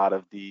with a lot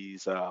of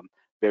these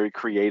very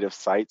creative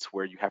sites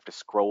where you have to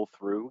scroll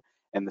through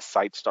and the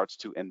site starts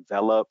to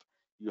envelop,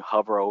 you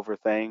hover over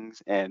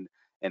things and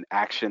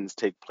actions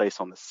take place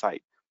on the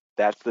site.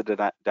 That's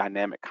the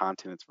dynamic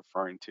content it's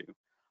referring to.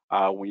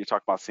 When you're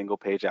talking about single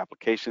page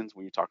applications,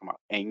 when you're talking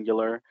about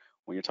Angular,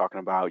 when you're talking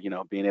about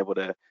being able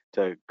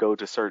to go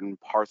to certain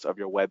parts of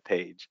your web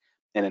page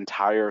and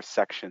entire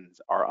sections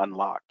are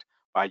unlocked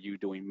by you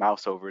doing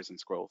mouse overs and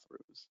scroll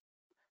throughs.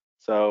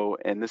 So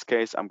in this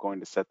case, I'm going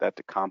to set that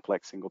to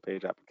complex single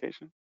page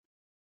application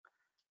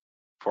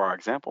for our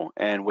example.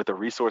 And with a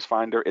resource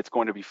finder, it's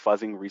going to be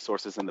fuzzing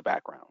resources in the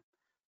background.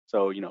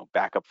 So,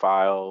 backup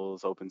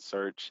files, open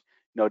search,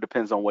 it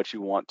depends on what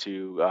you want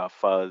to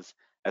fuzz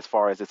as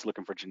far as it's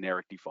looking for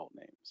generic default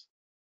names.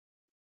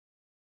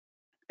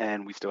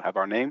 And we still have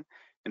our name,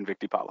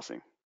 Invicti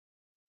policy.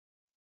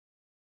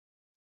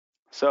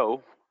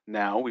 So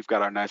now we've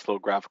got our nice little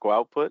graphical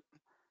output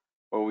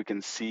where we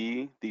can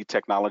see the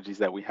technologies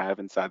that we have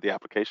inside the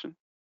application.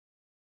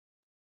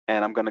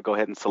 And I'm going to go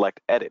ahead and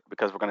select edit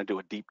because we're going to do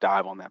a deep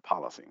dive on that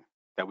policy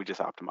that we just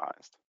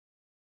optimized.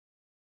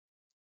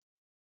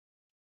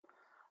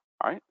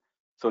 All right.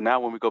 So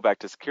now when we go back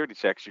to security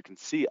checks, you can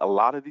see a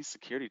lot of these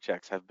security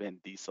checks have been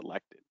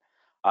deselected.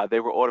 They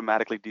were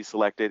automatically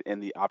deselected in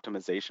the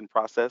optimization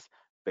process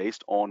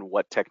based on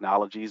what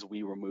technologies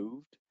we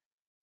removed.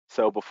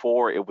 So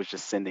before it was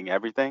just sending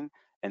everything,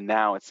 and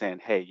now it's saying,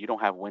 hey, you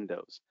don't have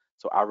Windows.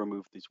 So I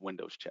removed these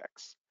Windows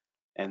checks.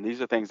 And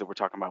these are things that we're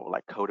talking about with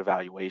like code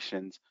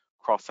evaluations,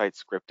 cross-site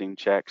scripting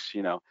checks,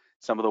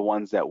 some of the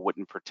ones that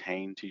wouldn't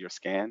pertain to your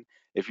scan.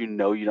 If you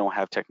know you don't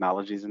have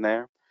technologies in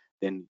there,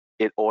 then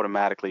it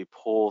automatically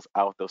pulls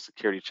out those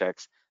security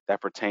checks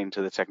that pertain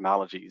to the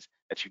technologies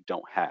that you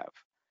don't have.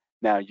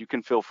 Now, you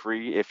can feel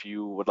free if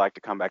you would like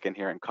to come back in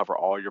here and cover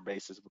all your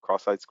bases with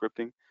cross-site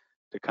scripting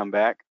to come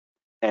back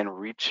and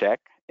recheck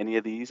any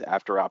of these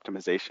after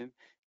optimization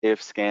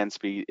if scan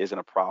speed isn't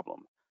a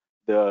problem.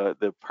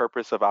 The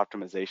purpose of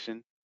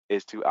optimization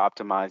is to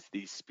optimize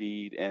the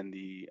speed and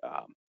the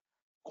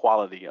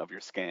quality of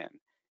your scan.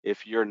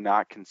 If you're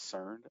not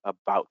concerned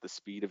about the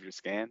speed of your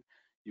scan,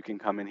 you can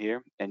come in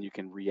here and you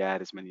can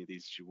re-add as many of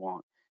these as you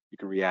want. You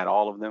can re-add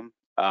all of them.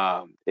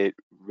 It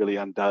really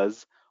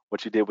undoes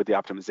what you did with the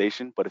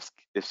optimization, but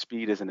if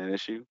speed isn't an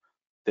issue,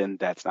 then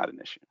that's not an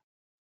issue.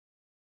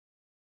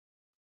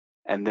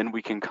 And then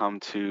we can come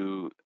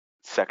to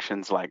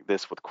sections like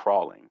this with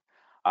crawling.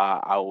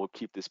 I will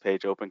keep this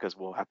page open because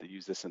we'll have to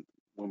use this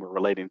when we're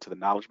relating to the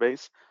knowledge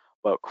base,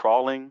 but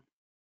crawling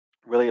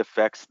really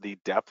affects the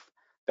depth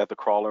that the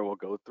crawler will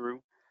go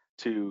through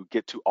to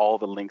get to all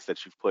the links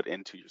that you've put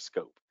into your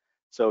scope.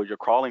 So your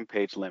crawling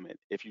page limit,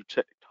 if you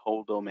check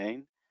whole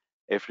domain,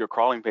 if your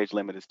crawling page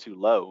limit is too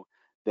low,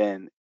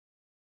 then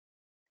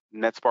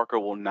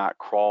netsparker will not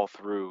crawl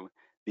through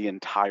the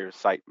entire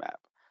sitemap.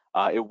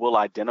 It will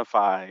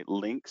identify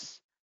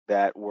links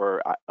that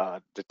were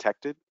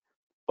detected,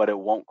 but it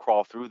won't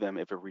crawl through them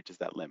if it reaches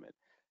that limit.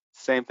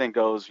 Same thing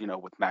goes,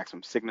 with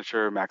maximum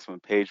signature, maximum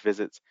page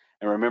visits.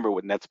 And remember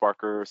with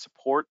netsparker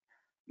support,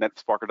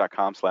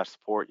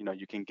 netsparker.com/support,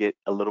 you can get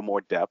a little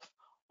more depth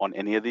on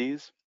any of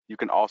these. You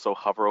can also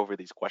hover over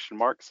these question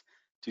marks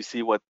to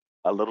see what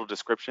a little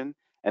description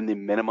and the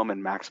minimum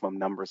and maximum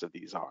numbers of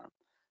these are.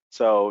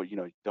 So,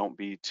 don't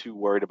be too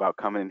worried about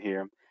coming in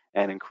here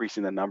and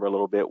increasing the number a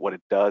little bit. What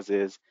it does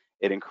is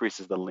it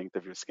increases the length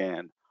of your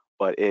scan,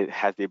 but it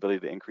has the ability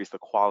to increase the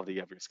quality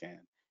of your scan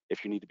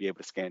if you need to be able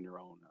to scan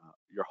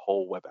your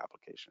whole web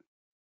application.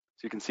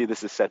 So you can see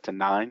this is set to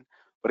 9,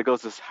 but it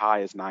goes as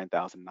high as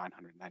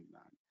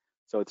 9,999.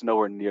 So it's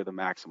nowhere near the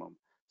maximum.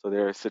 So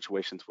there are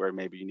situations where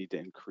maybe you need to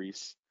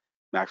increase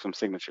maximum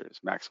signatures,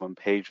 maximum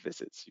page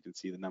visits. You can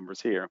see the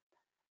numbers here.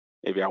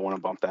 Maybe I want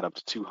to bump that up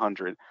to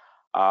 200.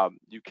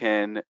 You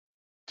can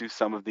do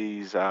some of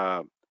these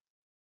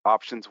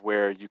options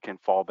where you can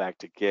fall back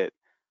to Git.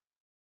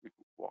 We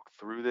can walk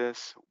through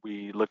this.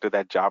 We looked at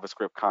that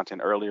JavaScript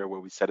content earlier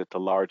where we set it to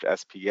large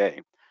SPA.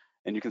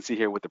 And you can see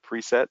here with the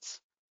presets,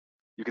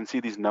 you can see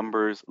these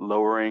numbers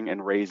lowering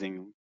and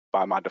raising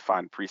by my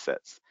defined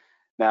presets.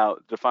 Now,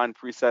 defined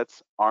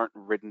presets aren't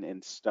written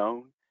in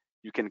stone.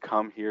 You can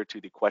come here to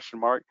the question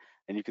mark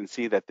and you can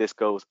see that this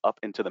goes up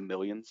into the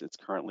millions. It's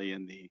currently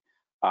in the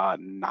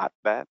not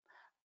that.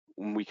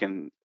 We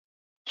can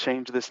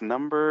change this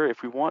number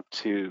if we want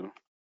to,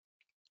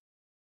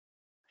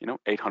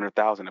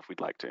 800,000 if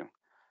we'd like to.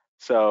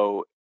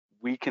 So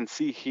we can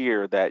see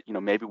here that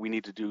maybe we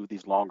need to do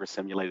these longer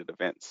simulated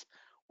events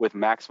with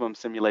maximum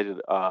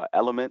simulated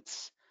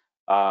elements,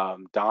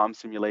 DOM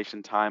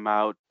simulation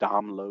timeout,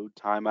 DOM load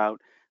timeout.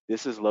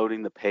 This is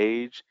loading the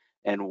page,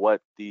 and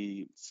what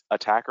the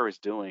attacker is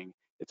doing,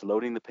 it's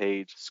loading the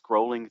page,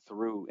 scrolling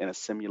through in a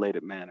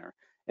simulated manner,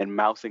 and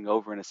mousing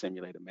over in a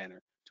simulated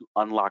manner to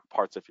unlock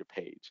parts of your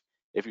page.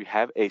 If you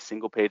have a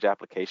single page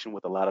application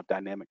with a lot of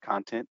dynamic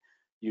content,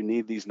 you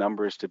need these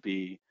numbers to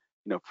be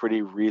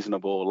pretty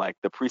reasonable. Like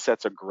the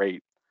presets are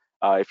great.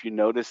 If you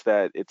notice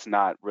that it's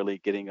not really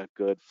getting a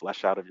good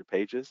flesh out of your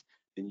pages,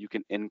 then you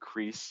can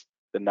increase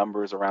the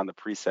numbers around the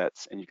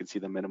presets and you can see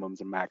the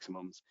minimums and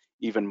maximums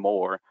even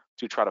more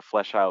to try to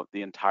flesh out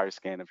the entire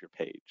scan of your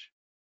page.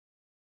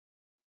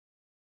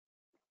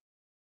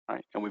 All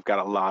right, and we've got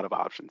a lot of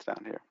options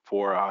down here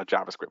for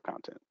JavaScript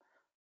content.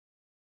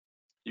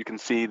 You can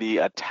see the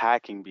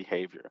attacking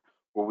behavior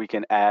where we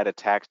can add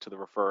attacks to the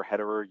refer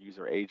header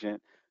user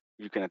agent.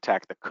 You can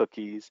attack the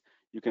cookies.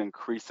 You can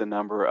increase the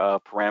number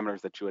of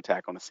parameters that you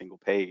attack on a single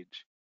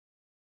page.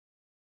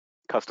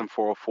 Custom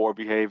 404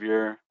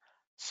 behavior,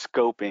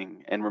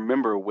 scoping. And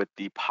remember, with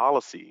the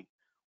policy,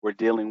 we're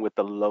dealing with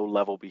the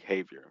low-level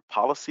behavior.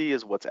 Policy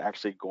is what's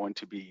actually going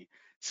to be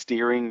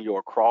steering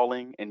your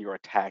crawling and your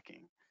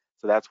attacking.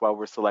 So that's why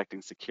we're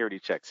selecting security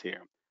checks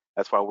here.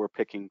 That's why we're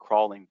picking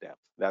crawling depth.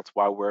 That's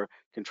why we're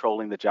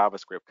controlling the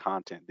JavaScript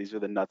content. These are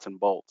the nuts and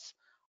bolts.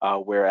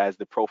 Whereas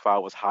the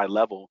profile was high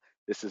level,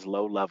 this is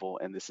low level,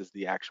 and this is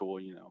the actual,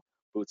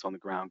 boots on the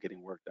ground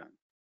getting work done.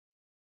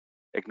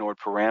 Ignored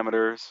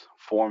parameters,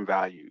 form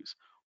values,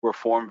 where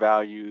form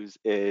values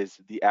is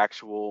the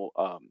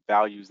actual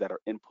values that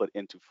are input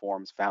into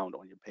forms found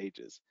on your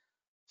pages.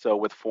 So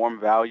with form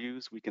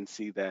values, we can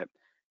see that,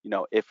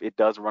 if it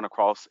does run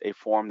across a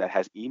form that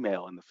has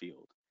email in the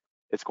field,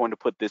 it's going to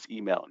put this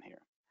email in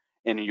here.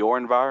 In your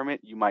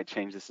environment, you might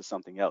change this to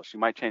something else. You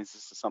might change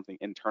this to something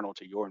internal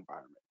to your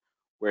environment,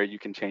 where you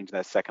can change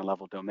that second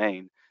level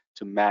domain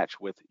to match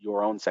with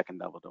your own second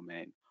level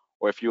domain.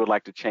 Or if you would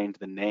like to change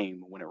the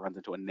name when it runs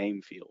into a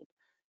name field,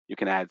 you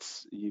can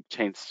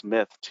change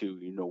Smith to,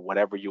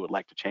 whatever you would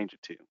like to change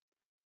it to.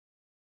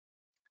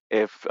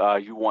 If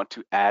you want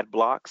to add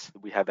blocks,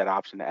 we have that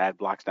option to add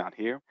blocks down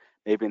here.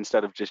 Maybe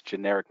instead of just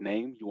generic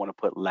name, you want to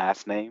put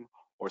last name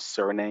or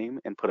surname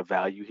and put a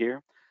value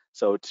here.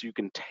 So you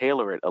can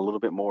tailor it a little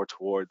bit more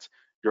towards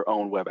your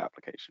own web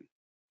application.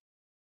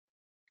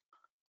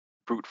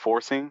 Brute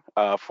forcing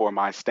for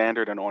my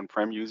standard and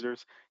on-prem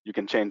users, you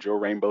can change your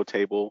rainbow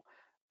table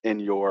in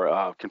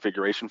your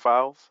configuration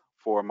files.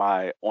 For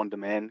my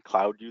on-demand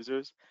cloud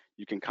users,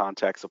 you can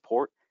contact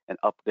support and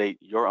update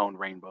your own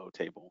rainbow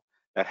table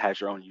that has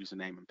your own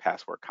username and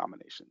password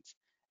combinations.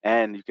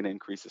 And you can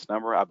increase this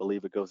number. I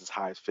believe it goes as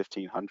high as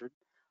 1,500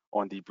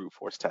 on the brute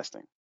force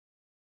testing.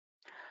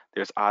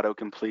 There's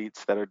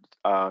auto-completes that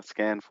are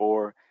scanned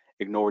for,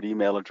 ignored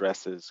email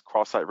addresses,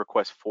 cross-site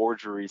request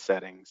forgery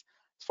settings,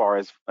 as far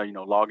as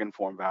login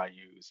form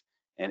values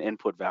and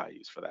input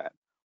values for that.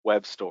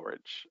 Web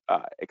storage,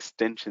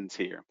 extensions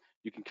here.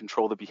 You can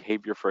control the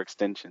behavior for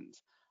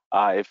extensions.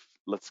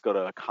 Let's go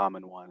to a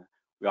common one.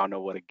 We all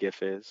know what a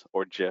GIF is,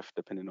 or GIF,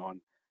 depending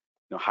on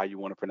how you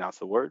want to pronounce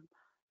the word.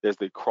 There's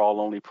the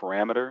crawl only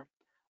parameter,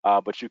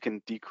 but you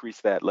can decrease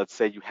that. Let's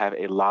say you have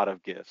a lot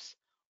of GIFs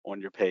on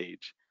your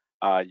page.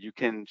 You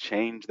can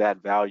change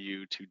that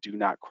value to do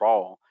not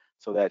crawl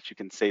so that you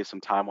can save some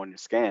time on your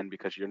scan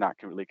because you're not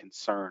really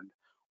concerned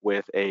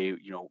with a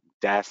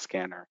DAS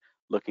scanner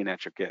looking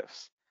at your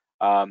GIFs.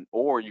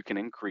 Or you can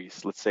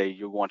increase, let's say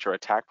you want your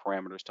attack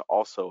parameters to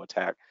also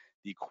attack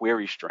the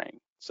query string.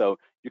 So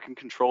you can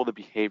control the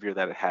behavior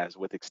that it has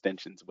with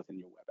extensions within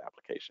your web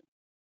application,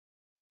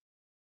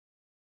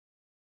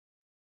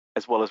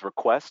 as well as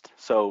request.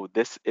 So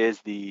this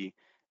is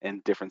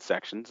in different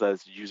sections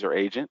as user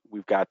agent.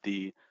 We've got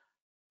the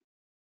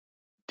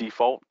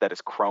default that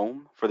is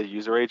Chrome for the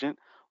user agent,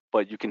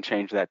 but you can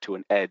change that to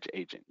an Edge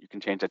agent. You can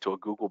change that to a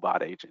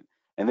Googlebot agent.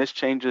 And this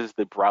changes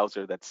the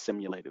browser that's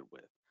simulated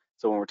with.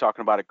 So when we're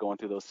talking about it going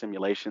through those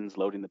simulations,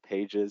 loading the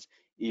pages,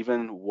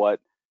 even what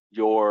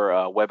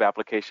your web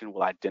application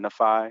will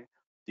identify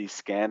the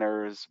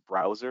scanner's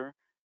browser,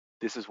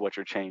 this is what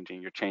you're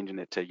changing. You're changing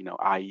it to,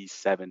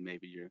 IE7,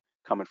 maybe you're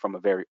coming from a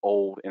very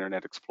old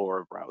Internet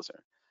Explorer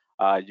browser.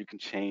 You can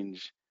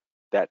change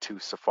that to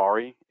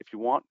Safari if you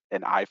want,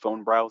 an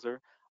iPhone browser,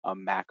 a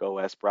Mac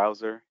OS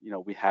browser.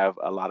 We have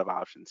a lot of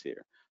options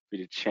here for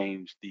you to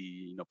change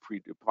the,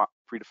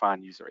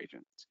 predefined user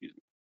agent, excuse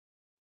me.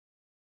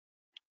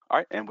 All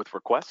right, and with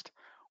request,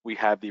 we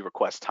have the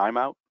request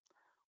timeout,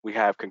 we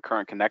have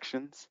concurrent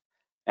connections,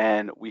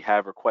 and we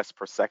have requests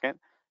per second.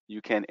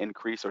 You can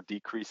increase or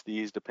decrease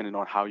these depending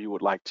on how you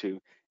would like to.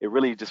 It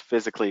really just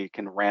physically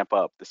can ramp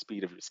up the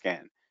speed of your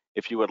scan.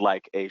 If you would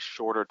like a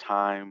shorter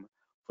time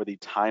for the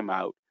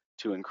timeout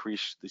to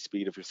increase the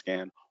speed of your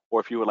scan, or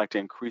if you would like to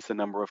increase the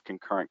number of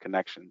concurrent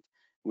connections,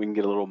 we can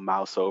get a little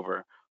mouse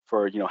over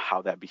for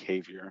how that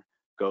behavior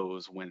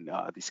goes when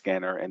the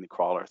scanner and the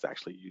crawler is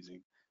actually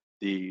using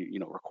the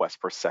request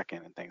per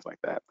second and things like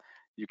that.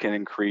 You can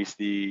increase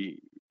the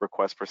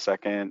request per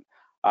second.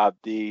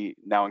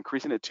 Now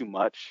increasing it too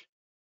much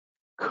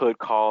could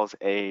cause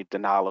a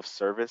denial of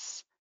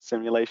service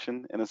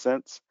simulation in a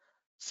sense.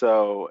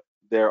 So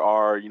there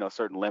are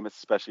certain limits,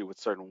 especially with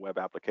certain web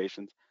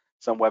applications.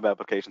 Some web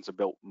applications are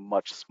built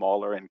much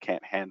smaller and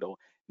can't handle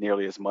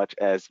nearly as much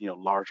as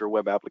larger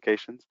web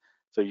applications.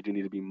 So you do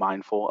need to be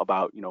mindful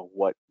about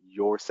what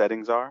your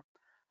settings are.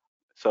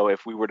 So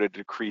if we were to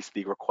decrease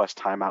the request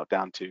timeout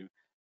down to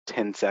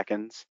 10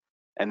 seconds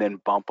and then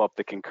bump up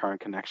the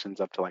concurrent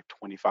connections up to like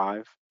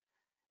 25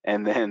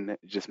 and then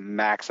just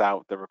max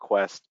out the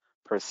request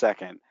per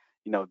second,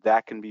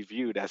 that can be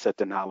viewed as a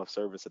denial of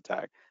service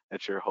attack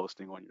that you're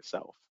hosting on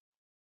yourself.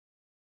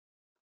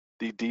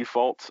 The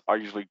defaults are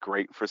usually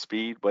great for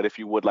speed, but if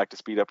you would like to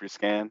speed up your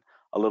scan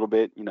a little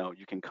bit,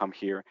 you can come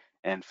here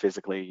and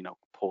physically,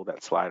 pull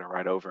that slider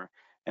right over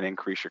and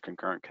increase your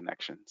concurrent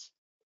connections.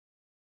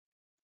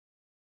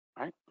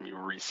 All right, let me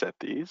reset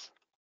these.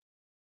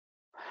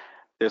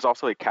 There's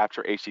also a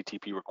capture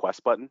HTTP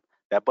request button.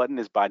 That button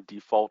is by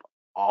default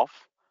off,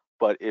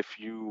 but if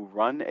you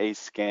run a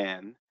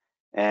scan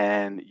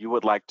and you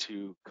would like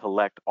to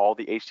collect all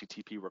the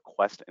HTTP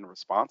requests and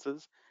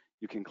responses,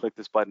 you can click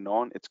this button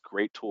on. It's a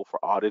great tool for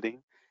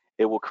auditing.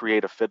 It will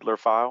create a fiddler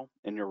file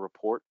in your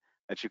report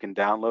that you can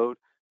download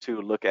to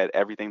look at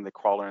everything the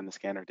crawler and the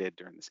scanner did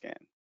during the scan.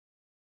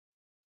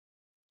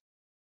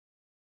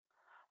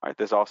 All right,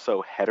 there's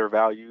also header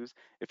values.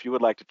 If you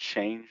would like to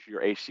change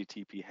your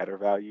HTTP header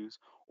values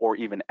or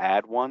even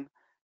add one,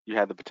 you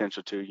have the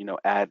potential to,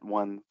 add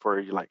one for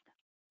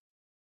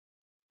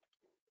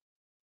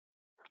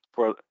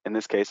in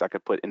this case, I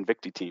could put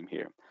Invicti team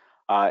here.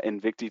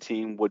 Invicti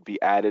team would be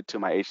added to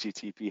my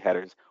HTTP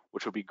headers,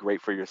 which would be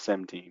great for your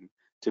SIM team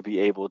to be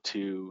able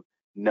to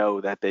know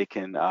that they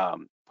can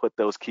put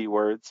those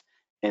keywords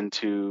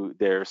into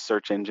their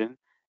search engine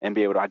and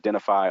be able to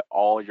identify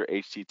all your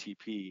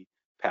HTTP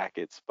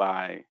packets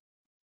by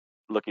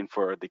looking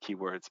for the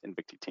keywords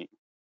Invicti team.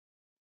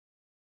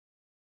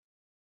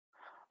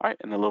 All right,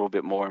 and a little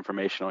bit more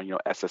information on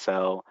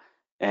SSL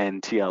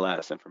and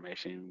TLS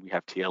information. We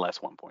have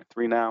TLS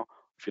 1.3 now.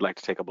 If you'd like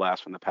to take a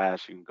blast from the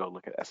past, you can go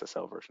look at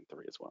SSL version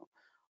 3 as well,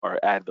 or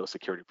add those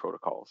security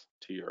protocols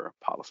to your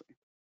policy.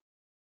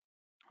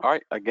 All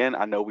right, again,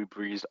 I know we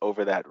breezed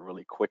over that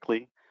really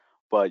quickly,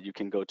 but you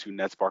can go to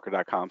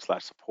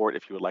netsparker.com/support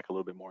if you would like a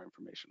little bit more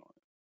information on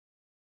it.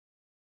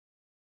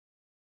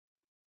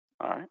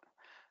 All right,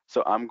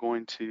 so I'm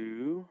going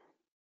to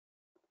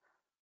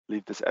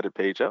leave this edit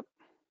page up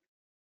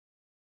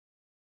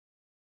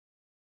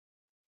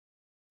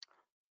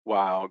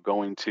while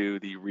going to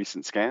the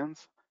recent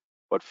scans.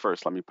 But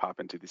first, let me pop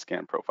into the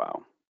scan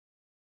profile.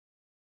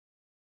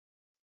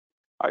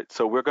 All right,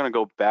 so we're going to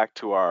go back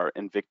to our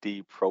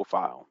Invicti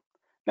profile.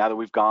 Now that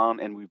we've gone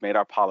and we've made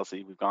our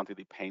policy, we've gone through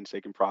the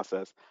painstaking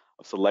process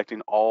of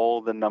selecting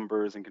all the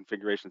numbers and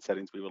configuration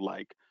settings we would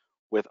like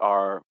with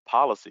our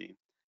policy.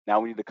 Now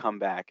we need to come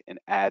back and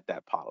add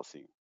that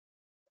policy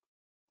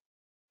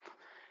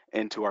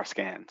into our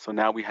scan. So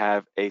now we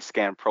have a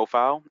scan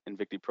profile,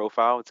 Invicti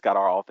profile. It's got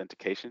our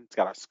authentication, it's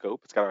got our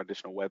scope, it's got our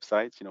additional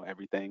websites,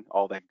 everything,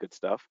 all that good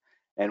stuff.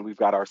 And we've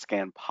got our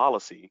scan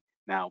policy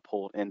now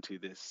pulled into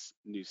this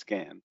new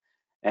scan.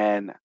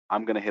 And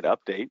I'm going to hit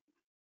update.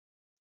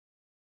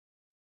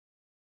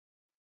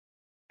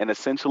 And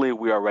essentially,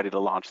 we are ready to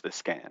launch this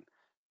scan.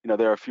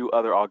 There are a few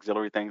other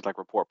auxiliary things like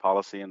report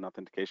policy and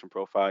authentication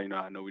profile,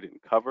 I know we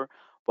didn't cover,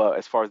 but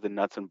as far as the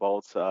nuts and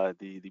bolts,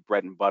 the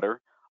bread and butter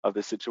of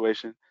this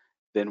situation,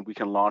 then we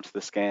can launch the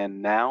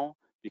scan now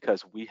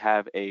because we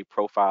have a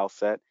profile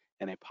set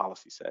and a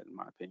policy set, in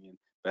my opinion.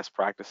 Best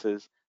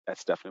practices,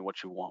 that's definitely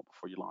what you want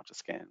before you launch a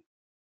scan.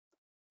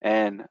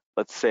 And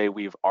let's say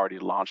we've already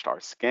launched our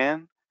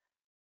scan,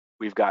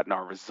 we've gotten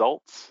our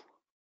results,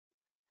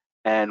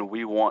 and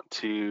we want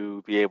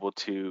to be able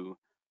to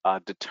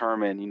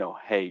determine,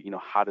 hey,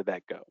 how did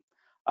that go?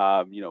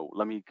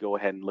 Let me go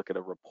ahead and look at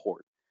a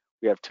report.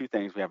 We have two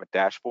things. We have a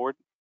dashboard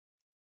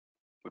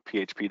with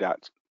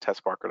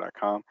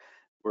php.testsparker.com.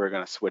 We're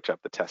going to switch up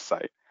the test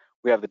site.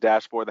 We have the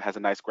dashboard that has a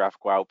nice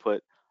graphical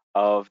output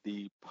of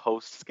the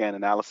post-scan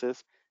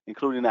analysis,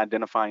 including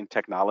identifying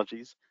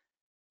technologies.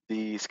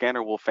 the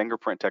scanner will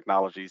fingerprint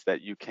technologies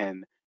that you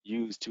can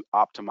use to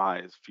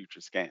optimize future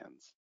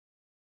scans,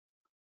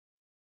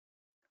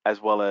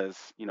 as well as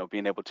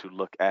being able to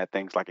look at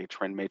things like a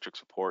trend matrix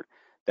report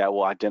that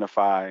will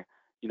identify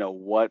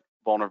what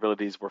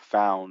vulnerabilities were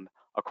found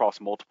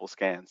across multiple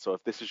scans. So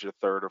if this is your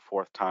third or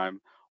fourth time,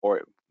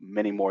 or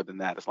many more than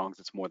that, as long as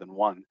it's more than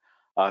one,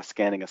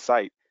 scanning a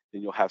site,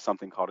 then you'll have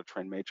something called a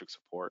trend matrix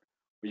report,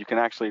 where you can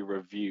actually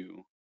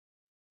review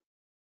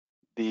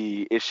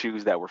the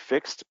issues that were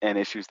fixed and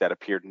issues that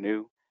appeared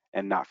new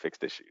and not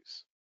fixed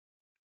issues.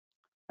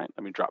 All right,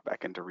 let me drop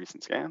back into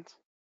recent scans.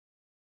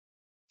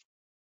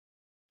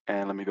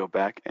 And let me go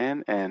back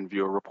in and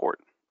view a report.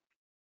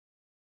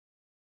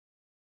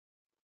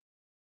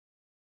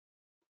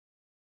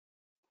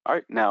 All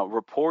right, now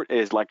report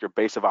is like your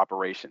base of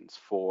operations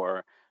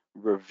for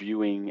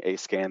reviewing a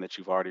scan that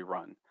you've already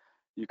run.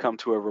 You come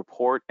to a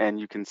report and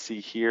you can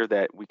see here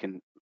that we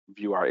can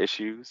view our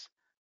issues.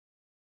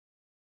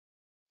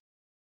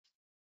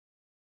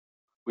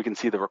 We can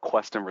see the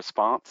request and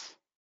response.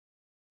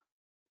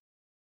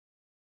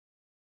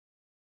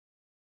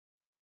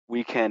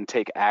 We can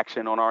take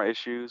action on our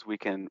issues. We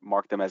can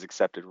mark them as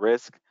accepted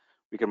risk.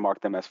 We can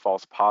mark them as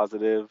false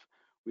positive.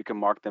 We can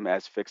mark them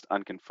as fixed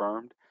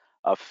unconfirmed.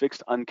 A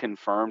fixed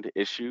unconfirmed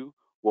issue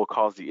will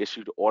cause the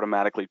issue to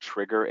automatically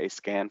trigger a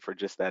scan for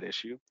just that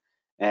issue,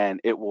 and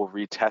it will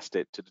retest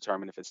it to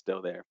determine if it's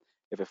still there.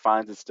 If it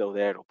finds it's still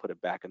there, it'll put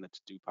it back in the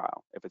to-do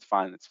pile. If it's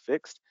fine it's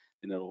fixed,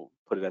 then it'll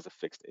put it as a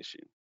fixed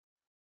issue.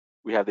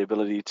 We have the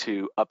ability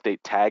to update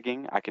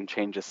tagging. I can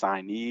change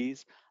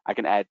assignees. I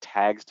can add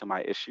tags to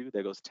my issue.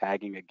 There goes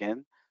tagging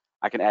again.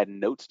 I can add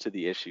notes to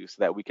the issue so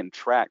that we can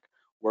track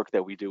work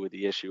that we do with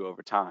the issue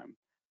over time.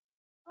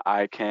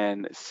 I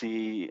can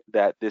see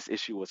that this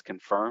issue was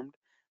confirmed.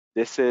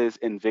 This is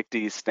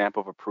Invicti's stamp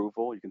of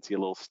approval. You can see a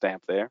little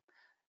stamp there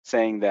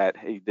saying that,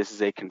 hey, this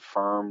is a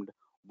confirmed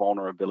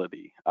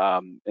vulnerability.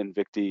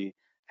 Invicti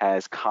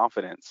has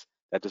confidence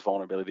that this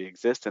vulnerability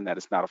exists and that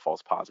it's not a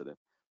false positive.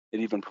 It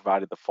even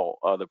provided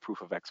the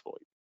proof of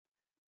exploit,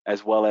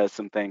 as well as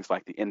some things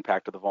like the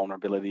impact of the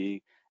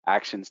vulnerability,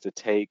 actions to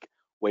take,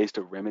 ways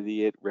to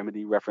remedy it,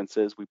 remedy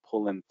references. We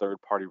pull in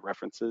third-party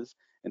references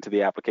into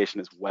the application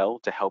as well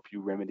to help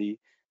you remedy,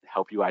 to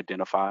help you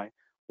identify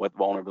what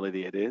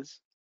vulnerability it is.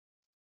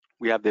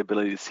 We have the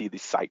ability to see the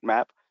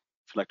sitemap.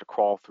 If you'd like to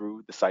crawl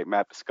through the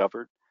sitemap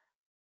discovered,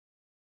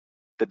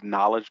 the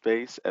knowledge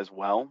base as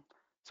well.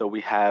 So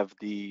we have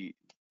the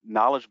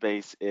knowledge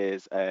base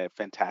is a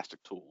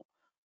fantastic tool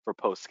for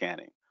post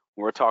scanning.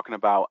 When we're talking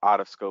about out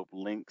of scope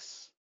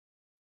links,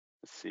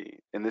 let's see,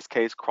 in this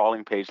case,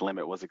 crawling page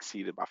limit was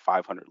exceeded by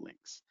 500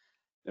 links.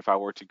 If I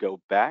were to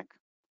go back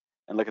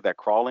and look at that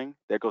crawling,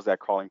 there goes that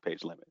crawling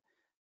page limit.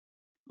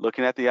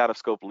 Looking at the out of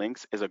scope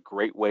links is a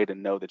great way to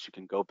know that you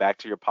can go back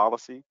to your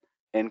policy,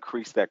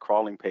 increase that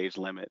crawling page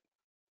limit,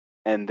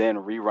 and then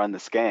rerun the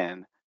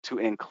scan to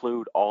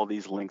include all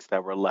these links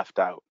that were left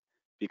out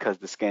because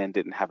the scan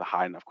didn't have a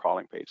high enough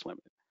crawling page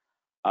limit.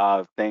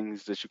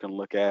 Things that you can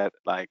look at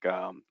like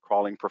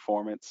crawling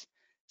performance,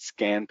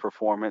 scan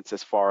performance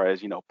as far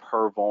as,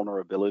 per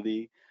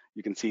vulnerability.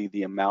 You can see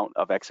the amount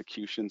of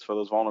executions for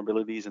those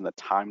vulnerabilities and the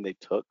time they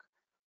took.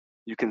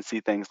 You can see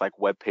things like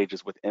web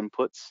pages with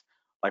inputs,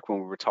 like when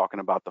we were talking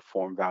about the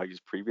form values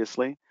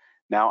previously.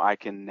 Now I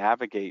can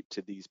navigate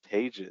to these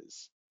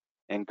pages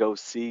and go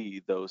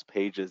see those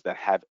pages that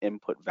have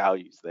input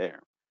values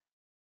there.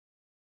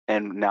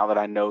 And now that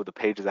I know the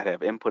pages that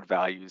have input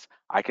values,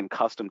 I can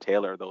custom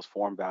tailor those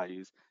form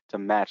values to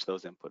match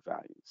those input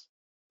values.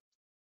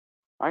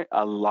 All right,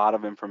 a lot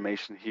of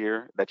information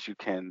here that you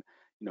can,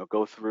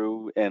 go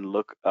through and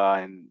look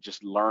and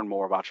just learn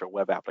more about your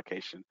web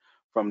application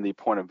from the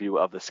point of view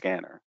of the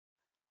scanner.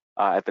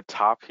 At the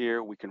top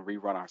here, we can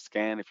rerun our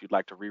scan. If you'd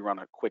like to rerun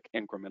a quick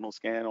incremental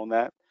scan on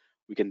that,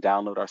 we can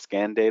download our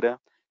scan data.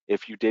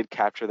 If you did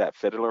capture that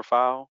fiddler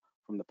file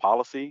from the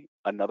policy,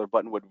 another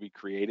button would be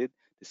created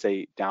to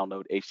say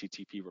download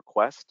HTTP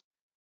request.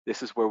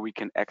 This is where we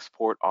can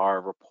export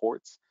our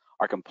reports,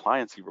 our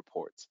compliancy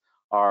reports,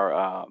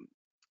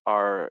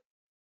 our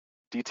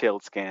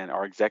detailed scan,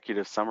 our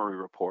executive summary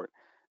report.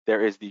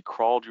 There is the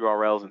crawled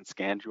URLs and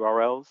scanned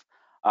URLs.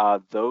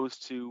 Those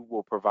two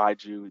will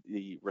provide you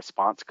the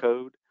response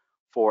code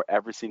for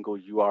every single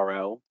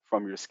URL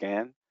from your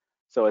scan.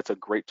 So it's a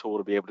great tool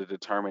to be able to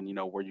determine,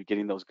 were you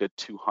getting those good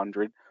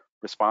 200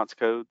 response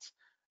codes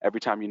every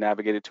time you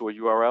navigated to a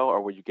URL, or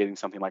were you getting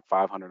something like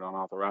 500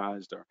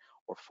 unauthorized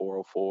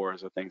or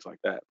 404s or things like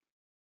that?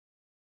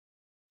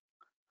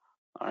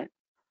 All right.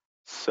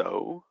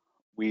 So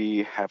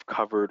we have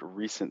covered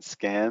recent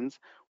scans.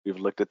 We've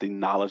looked at the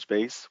knowledge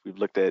base. We've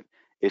looked at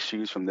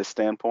issues from this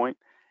standpoint.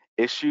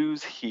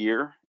 Issues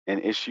here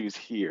and issues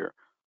here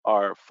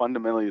are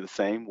fundamentally the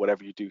same.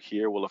 Whatever you do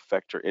here will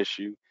affect your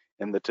issue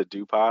in the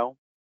to-do pile,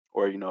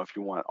 or if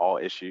you want all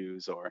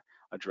issues or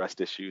addressed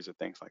issues or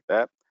things like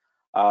that.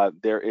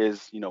 There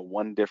is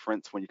one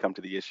difference when you come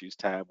to the issues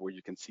tab where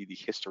you can see the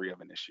history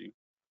of an issue.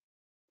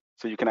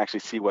 So you can actually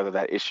see whether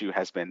that issue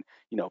has been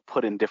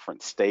put in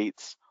different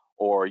states,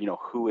 or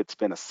who it's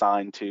been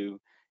assigned to.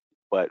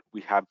 but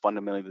we have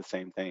fundamentally the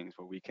same things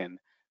where we can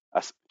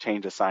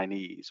change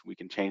assignees, we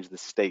can change the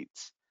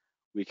states,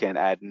 we can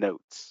add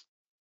notes.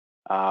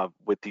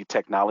 With the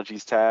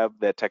technologies tab,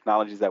 the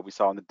technologies that we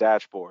saw on the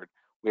dashboard,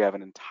 we have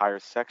an entire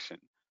section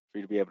for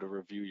you to be able to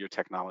review your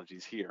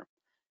technologies here.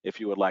 If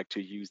you would like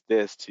to use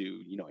this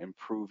to,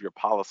 improve your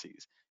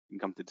policies, you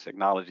can come to the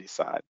technology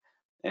side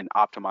and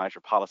optimize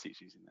your policies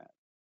using that.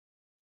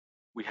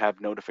 We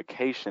have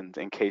notifications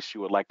in case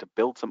you would like to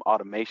build some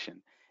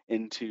automation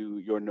into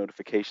your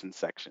notification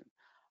section.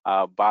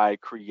 By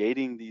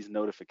creating these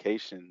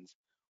notifications,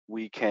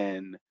 we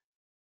can,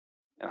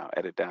 and I'll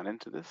edit down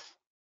into this,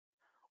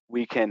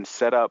 we can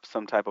set up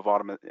some type of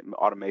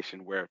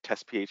automation where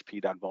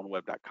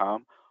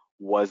testphp.vulnerweb.com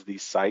was the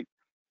site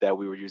that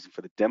we were using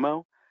for the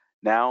demo.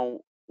 Now,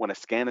 when a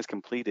scan is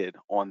completed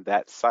on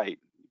that site,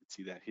 you can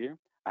see that here,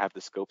 I have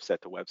the scope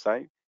set to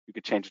website. You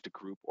could change it to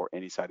group or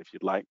any site if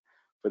you'd like.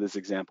 For this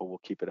example,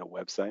 we'll keep it a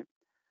website.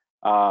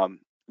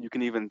 You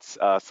can even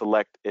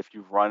select, if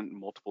you've run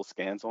multiple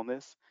scans on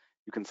this,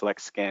 you can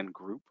select scan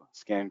group.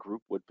 Scan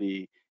group would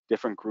be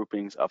different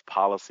groupings of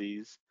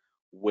policies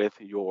with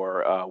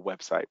your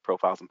website,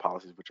 profiles and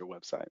policies with your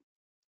website.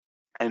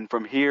 And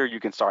from here, you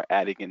can start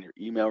adding in your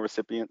email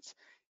recipients.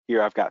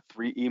 Here I've got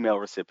 3 email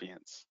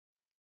recipients.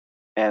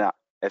 And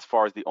as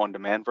far as the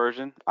on-demand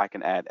version, I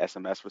can add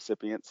SMS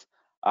recipients.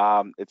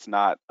 It's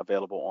not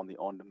available on the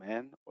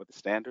on-demand or the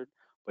standard,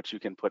 but you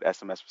can put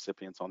SMS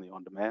recipients on the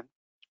on-demand,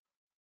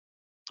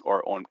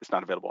 or it's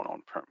not available on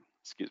on-prem,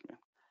 excuse me.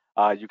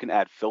 You can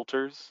add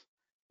filters.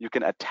 You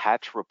can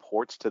attach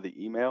reports to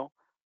the email,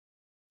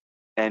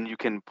 and you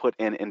can put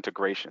in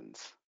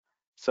integrations.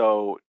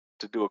 So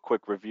to do a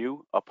quick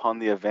review, upon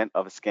the event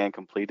of a scan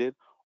completed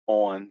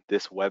on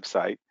this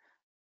website,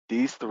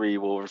 these 3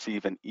 will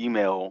receive an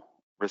email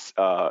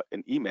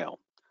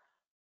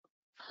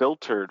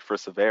filtered for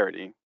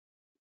severity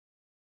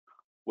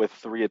with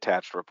 3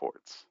 attached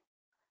reports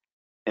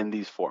in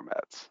these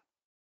formats.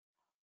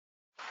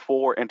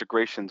 4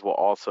 integrations will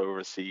also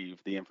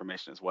receive the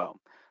information as well.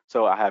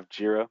 So I have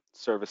Jira,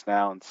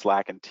 ServiceNow, and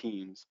Slack and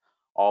Teams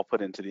all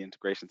put into the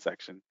integration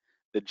section.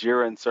 The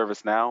Jira and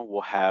ServiceNow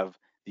will have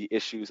the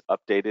issues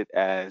updated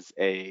as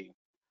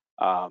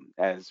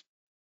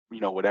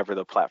whatever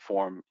the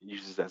platform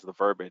uses as the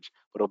verbiage,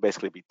 but it'll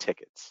basically be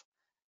tickets.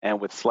 And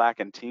with Slack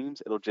and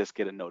Teams, it'll just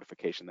get a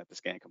notification that the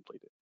scan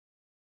completed.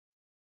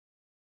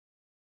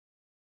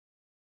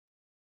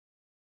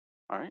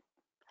 All right.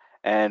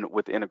 And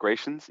with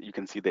integrations, you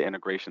can see the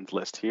integrations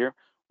list here.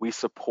 We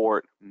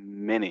support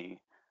many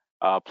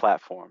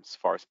platforms as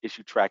far as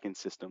issue tracking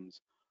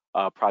systems,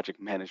 project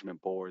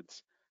management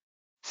boards,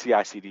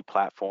 CI/CD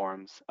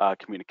platforms,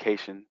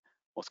 communication,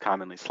 most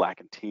commonly Slack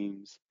and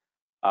Teams.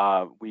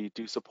 We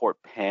do support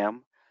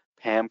PAM.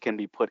 PAM can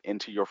be put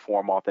into your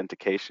form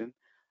authentication.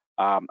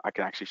 I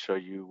can actually show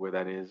you where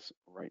that is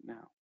right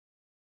now.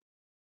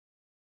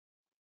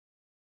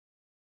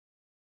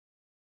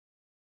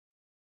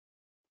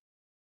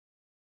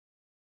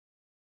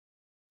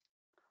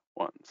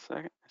 One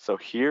second. So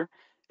here,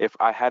 if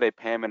I had a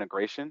PAM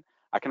integration,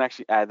 I can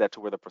actually add that to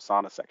where the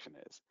persona section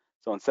is.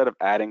 So instead of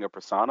adding a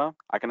persona,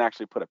 I can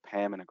actually put a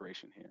PAM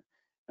integration here.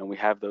 And we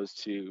have those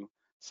 2,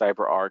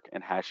 CyberArk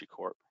and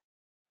HashiCorp,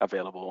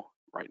 available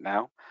right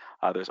now.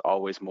 There's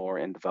always more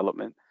in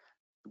development.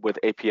 With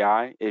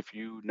API, if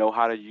you know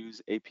how to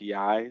use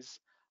APIs,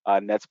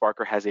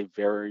 netsparker has a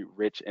very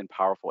rich and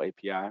powerful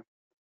API.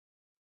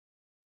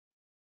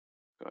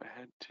 Go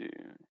ahead to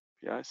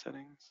API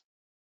settings.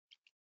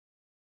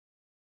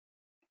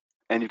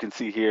 And you can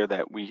see here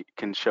that we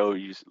can show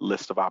you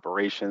list of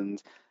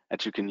operations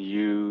that you can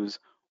use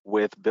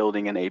with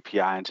building an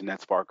API into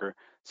netsparker.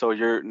 So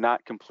you're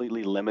not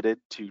completely limited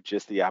to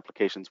just the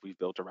applications we've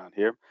built around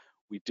here.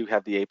 We do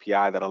have the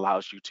API that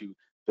allows you to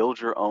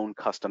build your own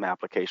custom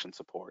application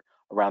support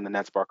around the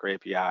netsparker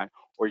API,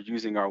 or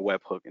using our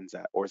webhook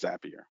or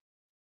Zapier.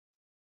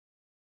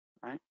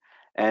 Right?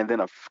 And then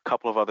a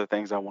couple of other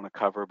things I want to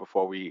cover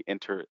before we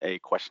enter a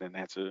question and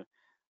answer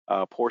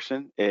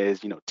portion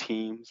is,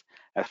 teams.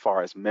 As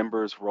far as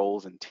members,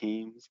 roles, and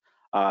teams,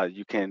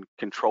 you can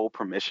control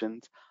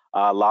permissions.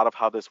 A lot of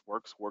how this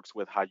works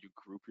with how you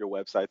group your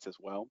websites as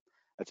well.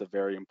 That's a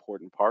very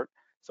important part.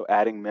 So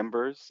adding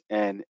members,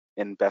 and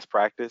in best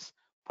practice,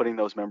 putting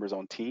those members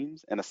on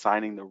teams and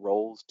assigning the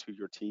roles to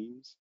your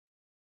teams,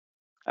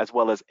 as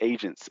well as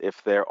agents.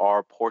 If there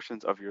are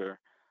portions of your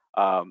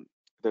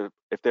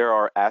if there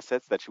are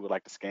assets that you would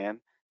like to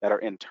scan that are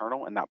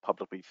internal and not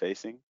publicly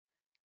facing,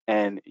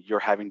 and you're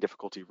having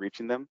difficulty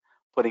reaching them,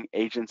 putting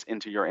agents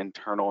into your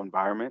internal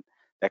environment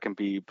that can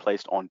be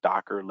placed on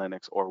Docker,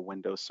 Linux, or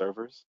Windows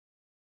servers.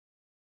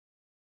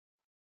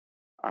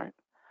 All right.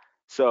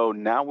 So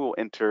now we'll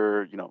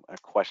enter, a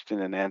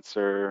question and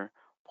answer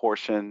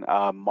portion.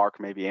 Mark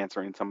may be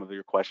answering some of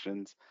your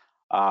questions,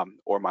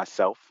 or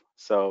myself.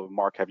 So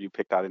Mark, have you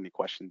picked out any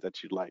questions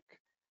that you'd like?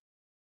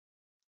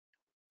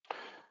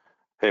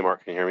 Hey,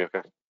 Mark, can you hear me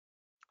okay?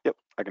 Yep,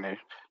 I can hear you.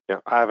 Yeah,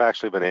 I've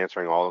actually been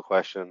answering all the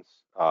questions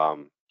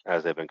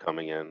as they've been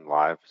coming in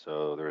live.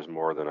 So there's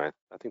more than I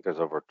think there's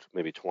over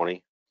maybe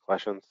 20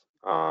 questions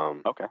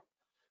Okay.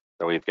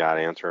 that we've got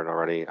answered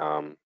already.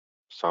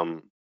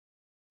 Some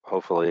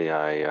hopefully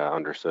I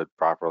understood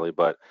properly,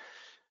 but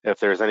if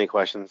there's any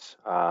questions,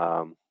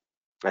 I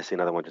see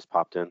another one just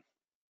popped in.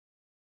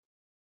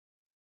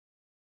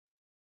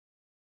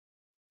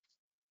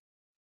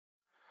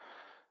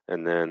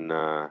 And then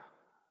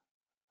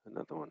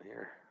another one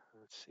here.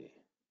 Let's see.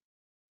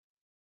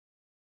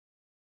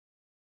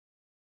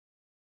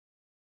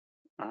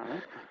 All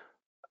right.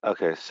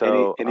 Okay,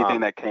 so Anything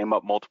that came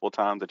up multiple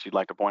times that you'd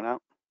like to point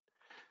out?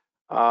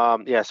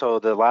 yeah, so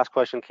the last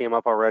question came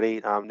up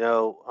already.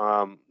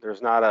 No,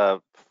 there's not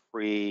a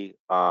free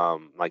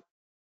like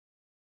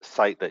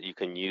site that you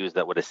can use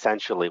that would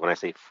essentially, when I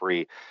say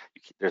free,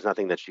 there's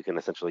nothing that you can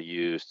essentially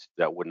use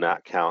that would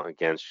not count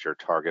against your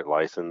target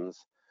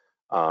license.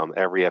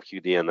 Every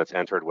FQDN that's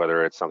entered,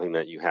 whether it's something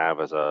that you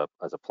have as a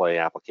play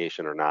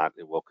application or not,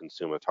 it will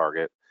consume a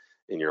target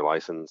in your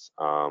license.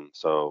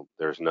 So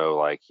there's no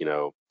like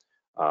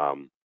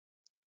um,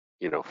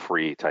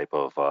 free type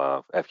of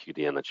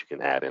FQDN that you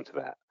can add into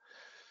that.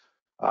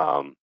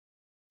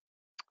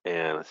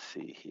 And let's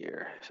see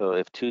here. So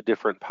if two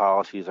different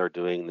policies are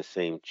doing the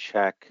same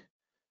check,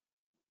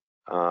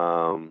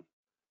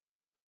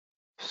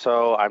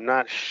 so I'm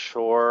not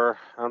sure.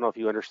 I don't know if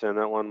you understand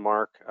that one,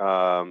 Mark.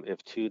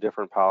 If two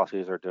different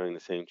policies are doing the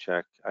same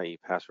check, i.e.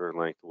 password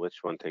length, which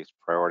one takes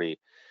priority?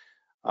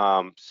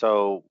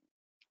 So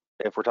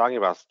if we're talking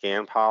about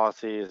scan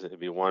policies, it'd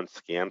be one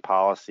scan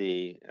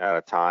policy at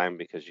a time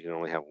because you can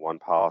only have one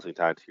policy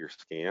tied to your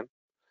scan.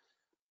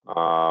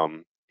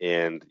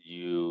 And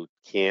you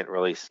can't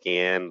really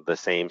scan the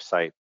same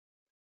site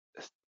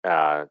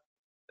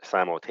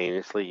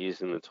simultaneously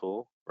using the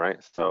tool,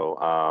 right? So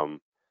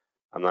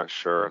I'm not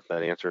sure if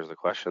that answers the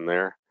question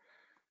there.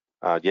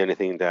 Do you have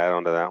anything to add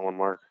on to that one,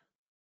 Mark?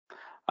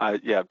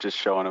 Yeah, just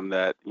showing them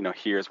that,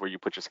 here's where you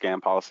put your scan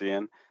policy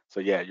in. So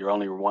yeah, you're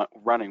only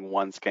running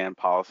one scan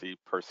policy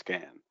per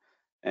scan,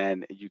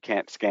 and you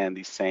can't scan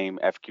the same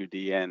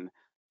FQDN,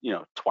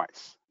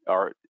 twice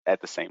or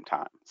at the same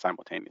time,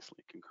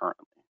 simultaneously,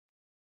 concurrently.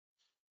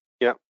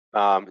 Yep.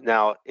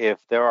 Now, if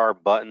there are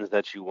buttons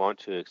that you want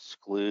to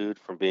exclude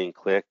from being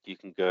clicked, you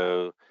can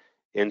go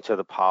into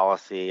the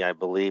policy. I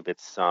believe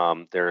it's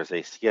there is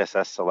a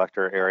CSS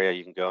selector area.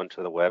 You can go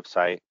into the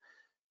website.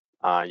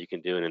 You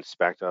can do an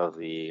inspect of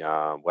the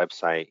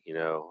website,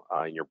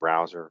 in your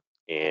browser,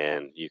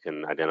 and you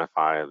can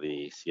identify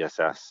the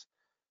CSS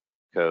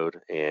code,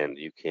 and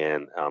you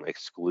can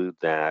exclude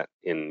that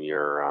in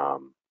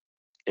your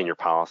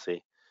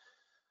policy.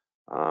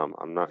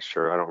 I'm not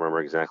sure. I don't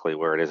remember exactly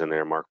where it is in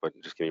there, Mark, but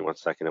just give me 1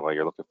 second while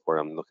you're looking for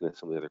it. I'm looking at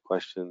some of the other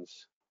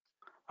questions.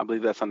 I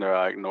believe that's under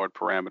ignored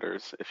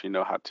parameters if you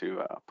know how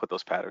to put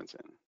those patterns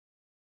in.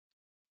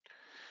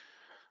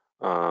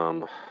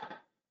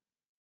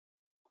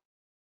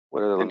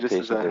 What are the And just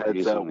as limitations a of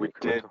heads up, using the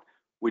incremental?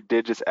 we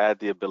did just add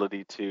the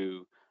ability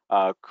to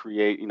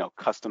create,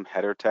 custom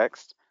header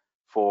text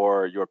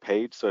for your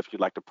page. So if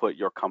you'd like to put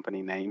your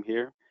company name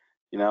here,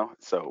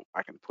 so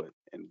I can put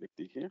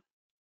Invicti here.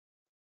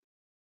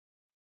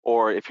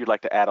 Or if you'd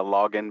like to add a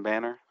login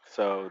banner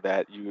so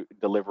that you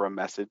deliver a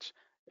message,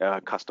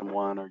 a custom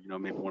one, or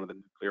maybe one of the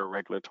Nuclear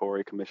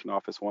Regulatory Commission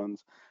Office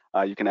ones,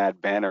 you can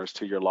add banners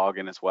to your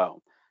login as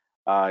well.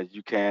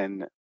 You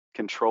can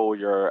control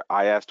your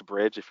IAST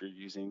bridge if you're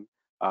using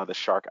the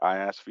Shark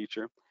IAST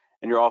feature,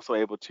 and you're also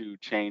able to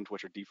change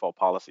what your default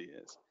policy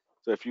is.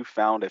 So if you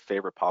found a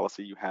favorite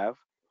policy you have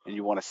and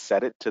you want to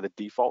set it to the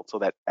default so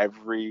that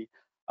every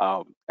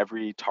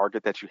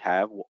target that you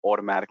have will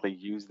automatically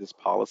use this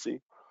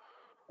policy,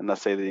 and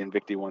let's say the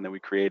Invicti one that we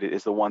created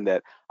is the one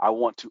that I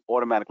want to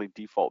automatically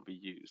default be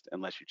used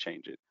unless you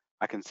change it,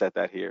 I can set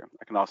that here.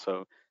 I can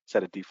also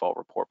set a default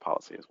report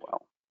policy as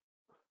well.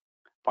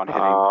 Upon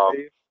hitting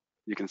save,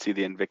 you can see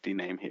the Invicti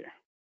name here.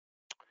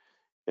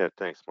 Yeah,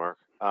 thanks, Mark.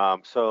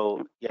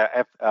 So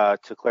yeah,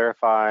 to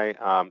clarify,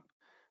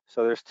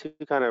 so there's two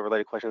kind of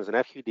related questions. An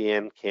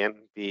FQDN can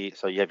be,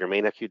 so you have your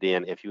main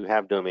FQDN. If you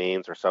have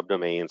domains or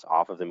subdomains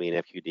off of the main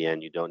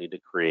FQDN, you don't need to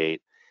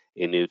create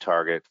a new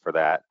target for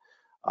that.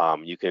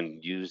 You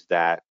can use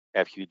that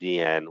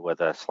FQDN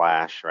with a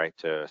 / right,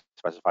 to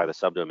specify the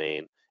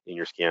subdomain in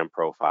your scan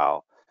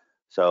profile.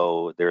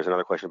 So there's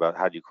another question about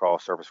how do you crawl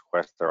service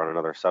requests that are on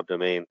another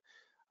subdomain.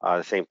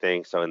 The same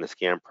thing, so in the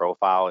scan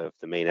profile, if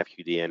the main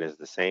FQDN is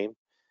the same,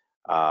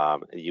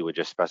 you would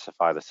just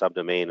specify the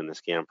subdomain in the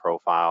scan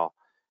profile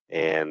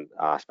and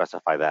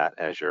specify that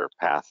as your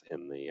path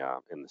in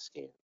the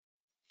scan.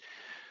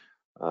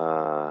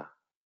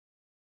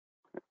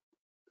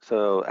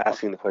 So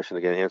asking the question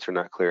again, answer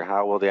not clear.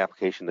 How will the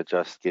application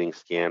adjust getting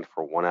scanned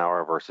for 1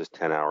 hour versus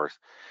 10 hours?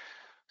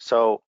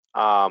 So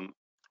I'm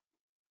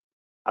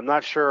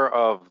not sure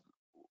of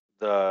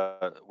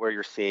where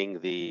you're seeing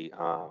the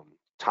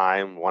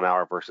time 1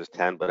 hour versus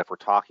 10, but if we're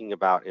talking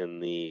about in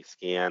the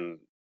scan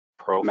Max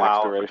profile,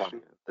 if we're talking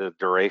duration. the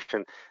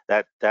duration,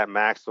 that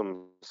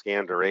maximum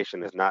scan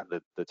duration is not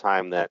the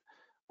time that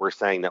we're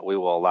saying that we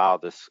will allow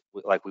this,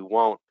 like we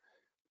won't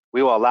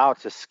we will allow it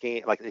to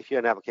scan, like if you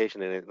had an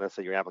application and let's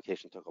say your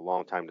application took a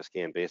long time to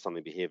scan based on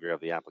the behavior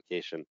of the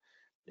application,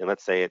 and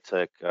let's say it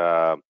took,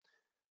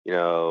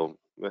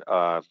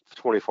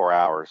 24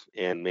 hours,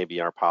 and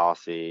maybe our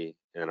policy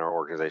and our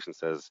organization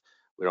says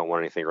we don't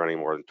want anything running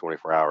more than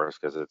 24 hours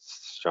because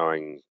it's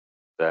showing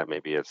that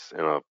maybe it's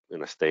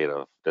in a state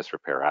of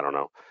disrepair. I don't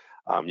know.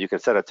 You can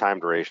set a time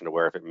duration to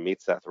where if it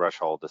meets that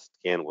threshold, the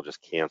scan will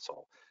just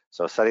cancel.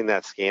 So setting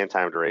that scan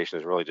time duration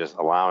is really just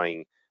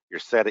allowing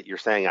you're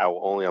saying I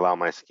will only allow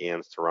my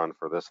scans to run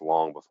for this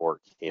long before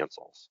it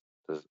cancels.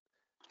 Does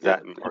Yeah,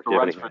 that, if Mark, it do you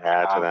have runs anything for to 10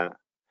 add to hours, that?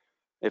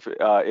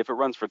 if it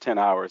runs for 10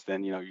 hours,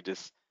 then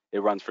it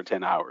runs for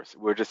 10 hours.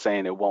 We're just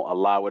saying it won't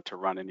allow it to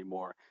run any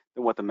more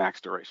than what the max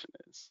duration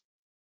is.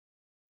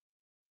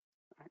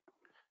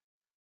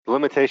 The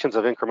limitations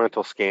of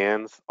incremental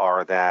scans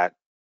are that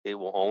it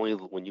will only,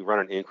 when you run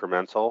an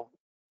incremental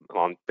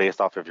based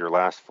off of your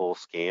last full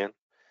scan,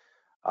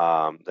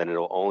 then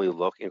it'll only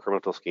look,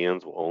 incremental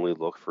scans will only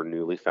look for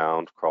newly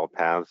found crawled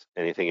paths.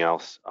 Anything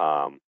else,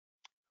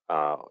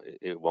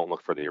 it won't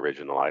look for the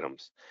original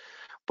items.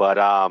 But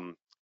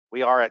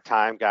we are at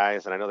time,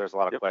 guys, and I know there's a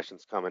lot of Yep,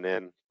 questions coming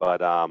in,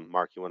 but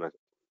Mark, you want to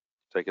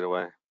take it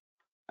away?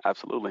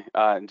 absolutely.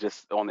 And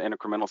just on the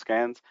incremental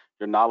scans,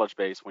 your knowledge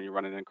base when you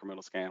run an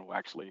incremental scan will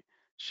actually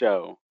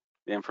show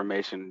the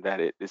information that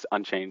it is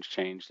unchanged,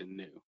 changed, and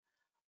new.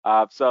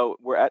 So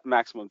we're at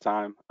maximum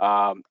time.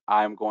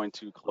 I'm going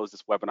to close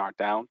this webinar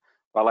down,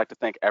 but I'd like to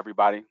thank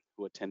everybody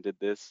who attended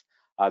this.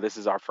 This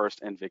is our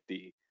first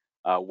Invicti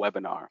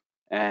webinar,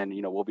 and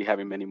we'll be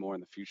having many more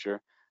in the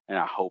future. And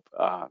I hope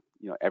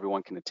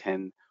everyone can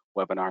attend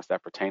webinars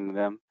that pertain to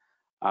them.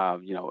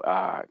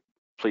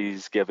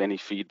 Please give any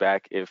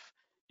feedback if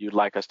you'd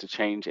like us to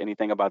change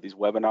anything about these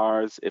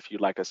webinars, if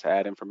you'd like us to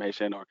add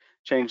information or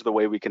change the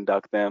way we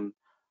conduct them.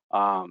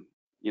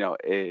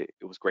 It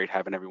was great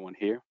having everyone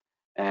here,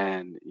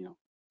 and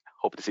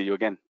hope to see you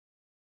again.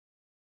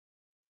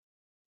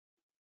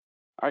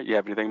 All right, you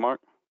have anything,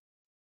 Mark?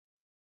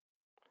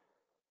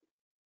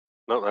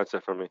 No, that's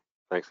it from me.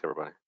 Thanks,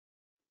 everybody.